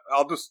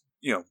I'll just,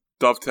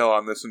 dovetail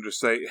on this and just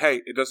say,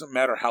 hey, it doesn't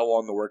matter how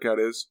long the workout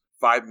is.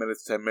 5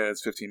 minutes, 10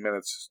 minutes, 15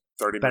 minutes,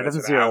 30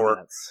 minutes, an hour.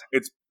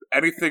 Minutes.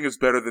 Anything is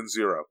better than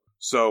zero.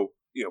 So,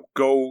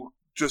 go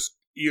just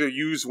either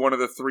use one of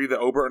the three that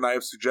Obert and I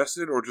have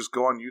suggested, or just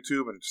go on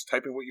YouTube and just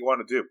type in what you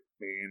want to do. I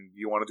mean,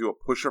 you want to do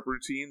a push-up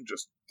routine,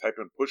 just type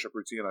in push-up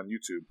routine on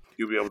YouTube.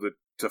 You'll be able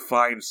to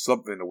find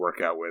something to work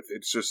out with.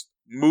 It's just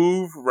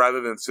move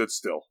rather than sit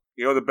still.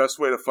 You know the best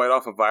way to fight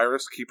off a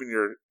virus, keeping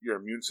your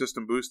immune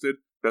system boosted?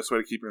 Best way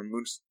to keep your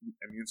immune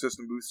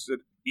system boosted?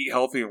 Eat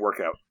healthy and work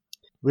out.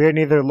 We are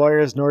neither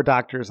lawyers nor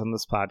doctors on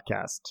this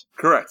podcast.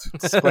 Correct.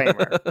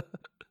 Disclaimer.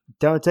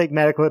 Don't take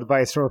medical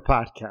advice from a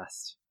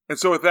podcast. And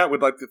so with that,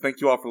 we'd like to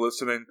thank you all for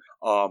listening.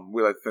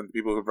 We'd like to thank the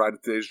people who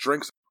provided today's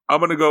drinks. I'm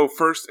going to go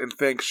first and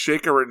thank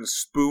Shaker and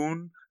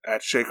Spoon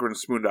at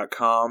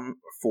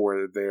shakerandspoon.com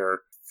for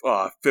their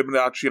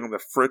Fibonacci on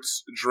the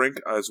Fritz drink,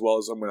 as well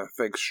as I'm going to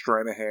thank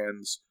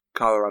Stranahan's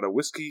Colorado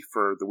Whiskey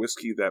for the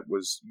whiskey that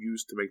was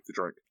used to make the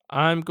drink.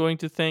 I'm going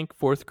to thank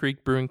Fourth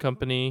Creek Brewing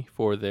Company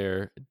for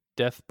their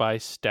Death by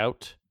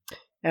Stout.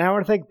 And I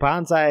want to thank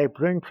Bonsai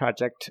Brewing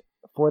Project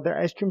for their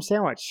ice cream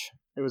sandwich.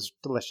 It was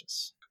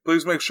delicious.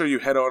 Please make sure you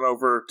head on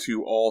over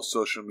to all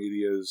social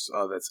medias.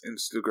 That's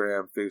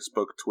Instagram,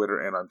 Facebook, Twitter,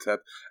 and Untap,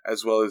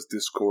 as well as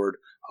Discord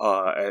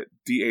at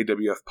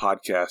DAWF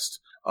Podcast.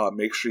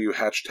 Make sure you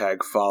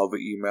hashtag follow the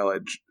email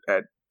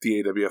at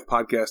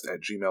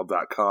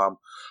dawfpodcast@gmail.com.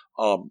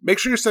 Make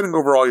sure you're sending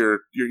over all your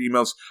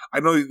emails. I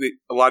know that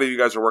a lot of you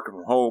guys are working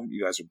from home.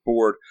 You guys are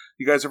bored.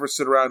 You guys ever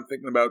sit around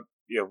thinking about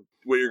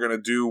what you're going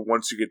to do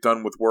once you get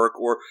done with work?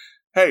 Or,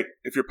 hey,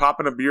 if you're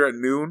popping a beer at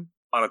noon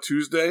on a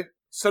Tuesday,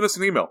 send us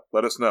an email.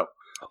 Let us know.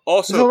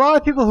 Also, there's a lot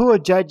of people who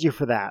would judge you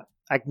for that.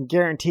 I can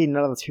guarantee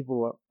none of those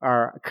people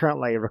are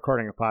currently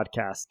recording a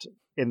podcast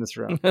in this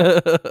room.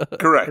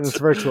 Correct. In this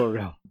virtual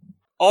room.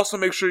 Also,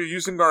 make sure you're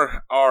using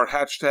our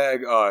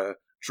hashtag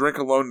Drink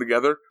Alone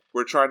Together.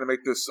 We're trying to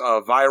make this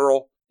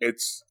viral.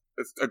 It's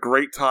a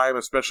great time,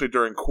 especially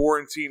during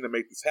quarantine, to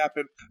make this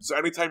happen. So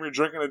anytime you're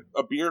drinking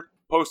a beer,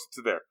 post it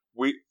to there.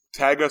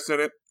 Tag us in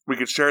it. We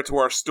can share it to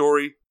our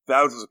story.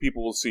 Thousands of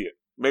people will see it.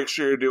 Make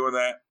sure you're doing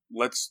that.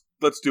 Let's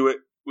do it.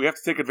 We have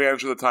to take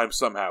advantage of the time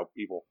somehow,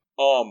 people.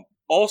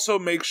 Also,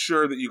 make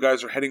sure that you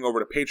guys are heading over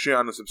to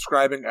Patreon and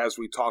subscribing. As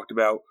we talked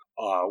about,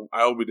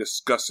 I'll be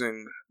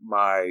discussing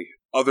my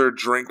other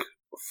drink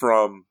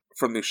from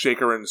the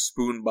Shaker and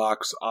Spoon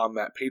box on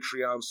that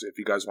Patreon. So if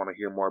you guys want to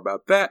hear more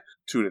about that,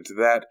 tune into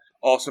that.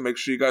 Also, make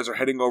sure you guys are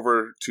heading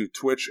over to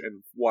Twitch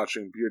and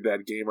watching Beer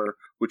Dad Gamer,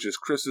 which is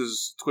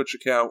Chris's Twitch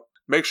account.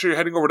 Make sure you're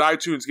heading over to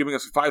iTunes, giving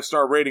us a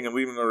 5-star rating and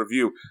leaving a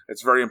review.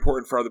 It's very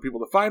important for other people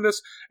to find us.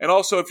 And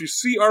also, if you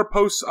see our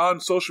posts on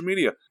social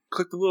media,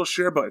 click the little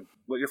share button.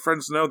 Let your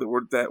friends know that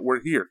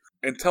we're here.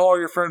 And tell all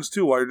your friends,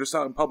 too, while you're just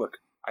out in public.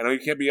 I know you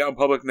can't be out in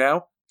public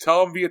now.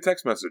 Tell them via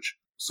text message.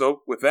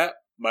 So, with that,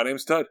 my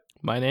name's Tud.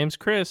 My name's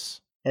Chris.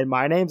 And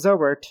my name's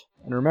Obert.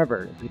 And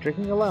remember, if you're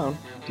drinking alone,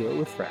 do it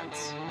with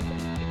friends.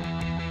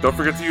 Don't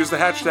forget to use the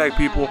hashtag,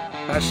 people.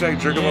 Hashtag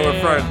Drink Alone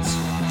with Friends.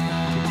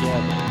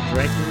 Together.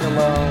 Drinking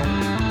alone.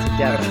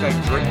 Together. Hashtag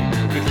drink.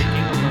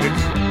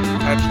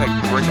 Hashtag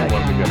drink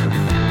alone together.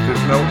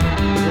 There's no...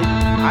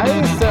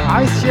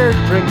 I shared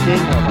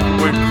drinking alone.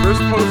 When Chris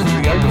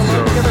posted the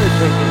episode Together,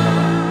 drinking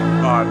alone.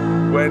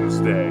 on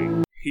Wednesday,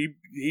 he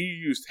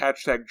used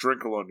hashtag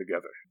drink alone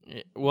together.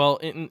 Well,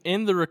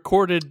 in the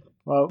recorded...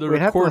 Well, the we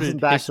have to recorded listen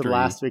back to history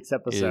last week's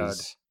episode.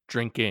 is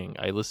drinking.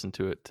 I listened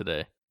to it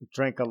today.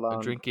 Drink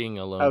alone. Drinking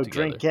alone Oh,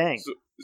 together. drinking. So,